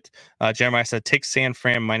going with it. Jeremiah said, take San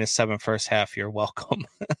Fran minus 7 first half. You're welcome.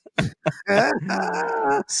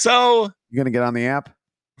 So you're gonna get on the app.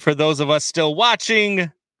 For those of us still watching,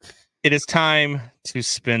 it is time to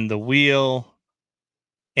spin the wheel.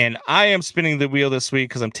 And I am spinning the wheel this week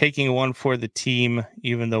because I'm taking one for the team,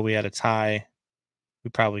 even though we had a tie. We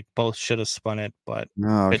probably both should have spun it, but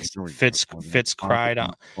Fitz cried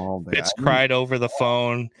Fitz cried over the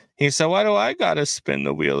phone. He said, "Why do I gotta spin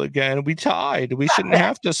the wheel again? We tied. We shouldn't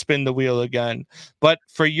have to spin the wheel again." But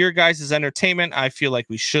for your guys' entertainment, I feel like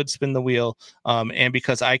we should spin the wheel. And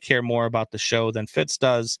because I care more about the show than Fitz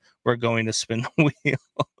does, we're going to spin the wheel.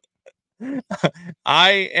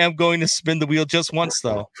 I am going to spin the wheel just once,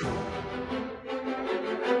 though.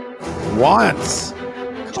 Once.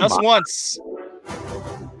 Just once.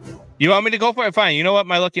 You want me to go for it? Fine. You know what?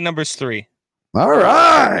 My lucky number is 3. All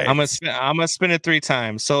right. I'm gonna spin it 3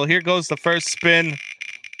 times. So here goes the first spin.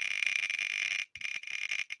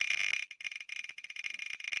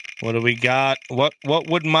 What do we got? What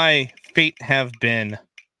would my fate have been?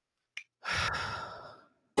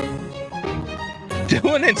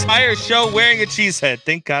 Do an entire show wearing a cheese head.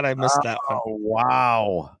 Thank God I missed that one. Oh,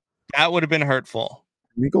 wow. That would have been hurtful.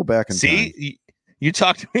 Let me go back and see. You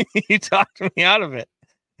talked me. You talked me out of it.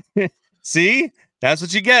 See, that's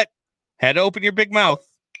what you get. Had to open your big mouth.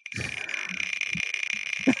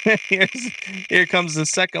 Here comes the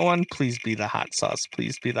second one. Please be the hot sauce.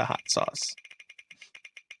 Please be the hot sauce.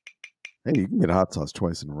 Hey, you can get hot sauce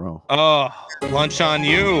twice in a row. Oh, lunch on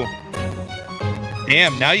you.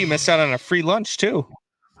 Damn, now you missed out on a free lunch too.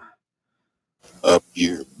 Up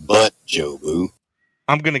your butt, Jobu.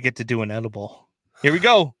 I'm gonna get to do an edible. Here we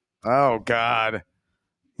go. Oh God.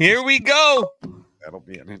 Here we go. That'll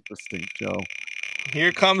be an interesting show.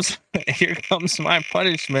 Here comes my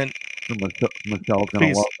punishment. Michelle's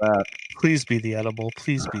gonna love that. Please be the edible.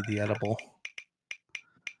 Please be the edible.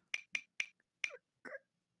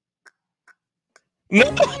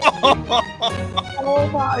 No. Oh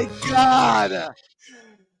my God.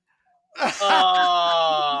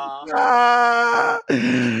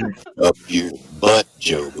 Up your butt,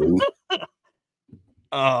 Jobu.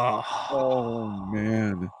 Oh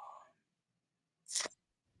man.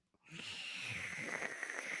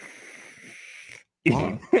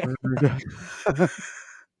 I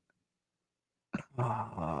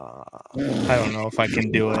don't know if I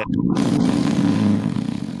can do it.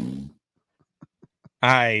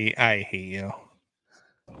 I hate you.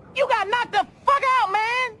 You got knocked the fuck out,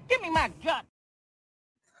 man. Give me my gun.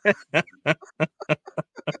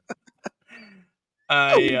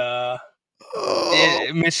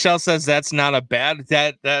 Michelle says that's not a bad.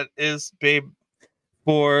 That is, babe.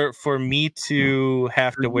 For me to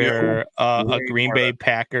have to wear a Green Bay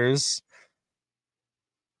Packers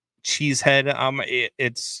cheese head,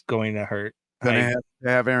 it's going to hurt. Gonna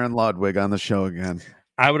have Aaron Ludwig on the show again.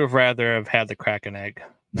 I would have rather have had the Kraken egg.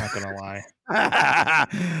 Not gonna lie.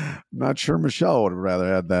 I'm not sure Michelle would have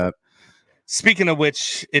rather had that. Speaking of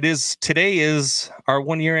which, today is our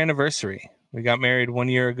 1 year anniversary. We got married 1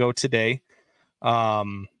 year ago today.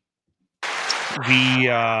 Congrats,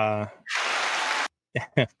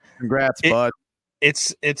 bud.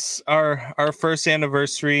 It's our first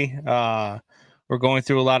anniversary. We're going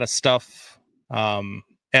through a lot of stuff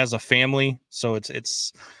as a family, so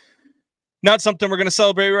it's not something we're going to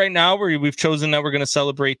celebrate right now. We've chosen that we're going to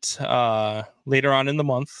celebrate later on in the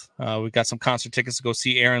month. We've got some concert tickets to go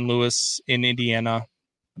see Aaron Lewis in Indiana.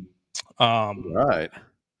 Right,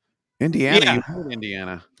 Indiana. Yeah. You heard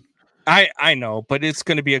Indiana. I know, but it's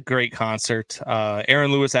going to be a great concert.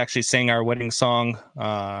 Aaron Lewis actually sang our wedding song,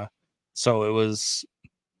 so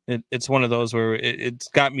it's one of those where it's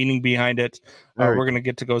got meaning behind it. We're going to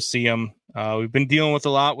get to go see him. We've been dealing with a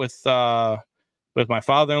lot with my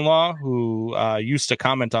father-in-law, who used to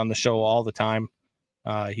comment on the show all the time.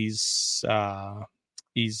 He's on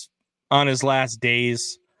his last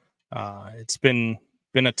days. It's been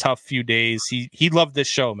a tough few days. He loved this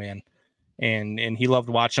show, man. And he loved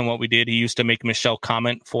watching what we did. He used to make Michelle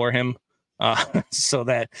comment for him, so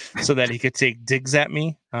that he could take digs at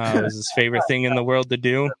me. It was his favorite thing in the world to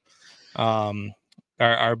do.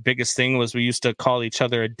 Our biggest thing was we used to call each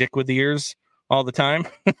other a dick with ears all the time.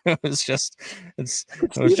 It was just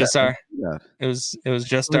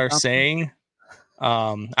our saying.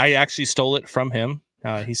 I actually stole it from him.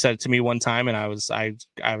 He said it to me one time, and I was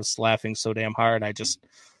laughing so damn hard I just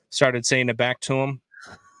started saying it back to him.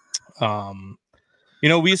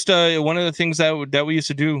 We used to, one of the things that we used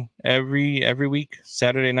to do every week,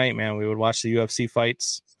 Saturday night, man, we would watch the UFC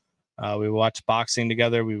fights. We would watch boxing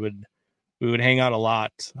together. We would hang out a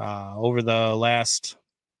lot. Over the last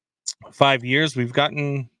 5 years, we've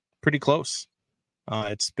gotten pretty close.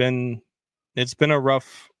 It's been a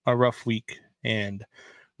rough week, and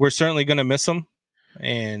we're certainly going to miss him.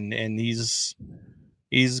 And he's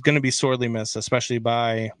going to be sorely missed, especially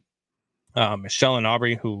by Michelle and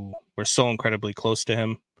Aubrey, who were so incredibly close to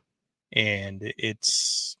him. And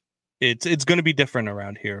it's going to be different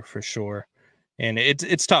around here for sure. And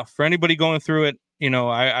it's tough for anybody going through it.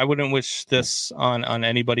 I wouldn't wish this on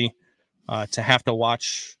anybody, to have to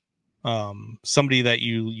watch somebody that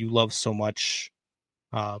you love so much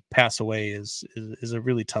pass away is a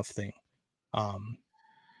really tough thing.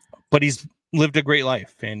 But he's lived a great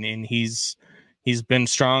life, and he's been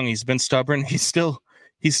strong. He's been stubborn. He's still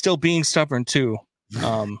being stubborn too.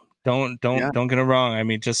 Don't get it wrong. I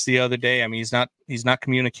mean, just the other day, I mean, he's not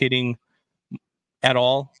communicating at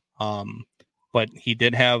all. But he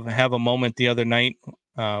did have a moment the other night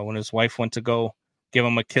when his wife went to go give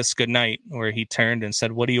him a kiss goodnight, where he turned and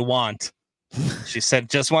said, "What do you want?" She said,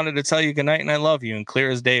 "Just wanted to tell you goodnight and I love you." And clear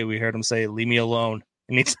as day, we heard him say, "Leave me alone."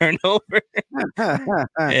 And he turned over.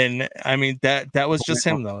 And I mean, that was just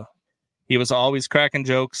him though. He was always cracking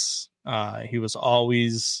jokes. He was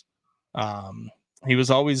always the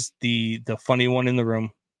funny one in the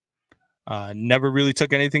room. Never really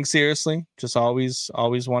took anything seriously. Just always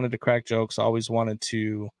wanted to crack jokes. Always wanted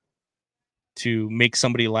to make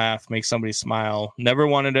somebody laugh, make somebody smile. Never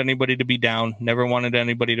wanted anybody to be down. Never wanted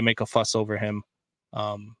anybody to make a fuss over him.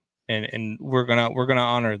 And we're gonna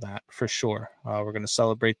honor that for sure. We're gonna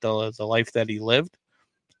celebrate the life that he lived.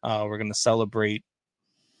 We're gonna celebrate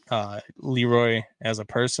Leroy as a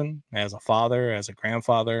person, as a father, as a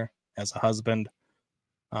grandfather, as a husband.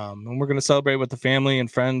 And we're going to celebrate with the family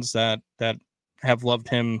and friends that have loved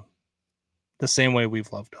him the same way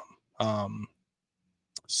we've loved him.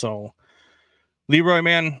 So Leroy,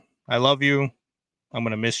 man, I love you. I'm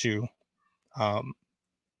going to miss you.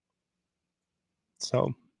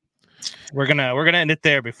 So we're going to end it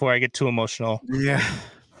there before I get too emotional.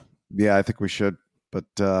 Yeah, I think we should, but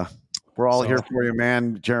we're all here for you,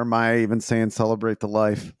 man. Jeremiah even saying celebrate the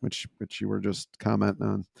life, which you were just commenting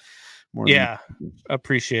on.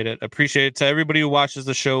 Appreciate it. Appreciate it to everybody who watches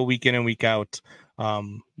the show week in and week out.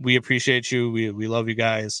 We appreciate you. We love you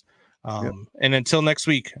guys. And until next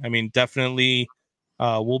week, I mean, definitely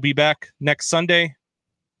we'll be back next Sunday,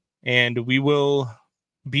 and we will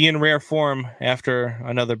be in rare form after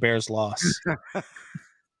another Bears loss.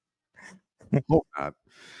 Hope not.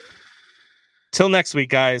 Till next week,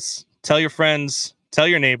 guys. Tell your friends, tell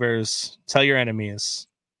your neighbors, tell your enemies.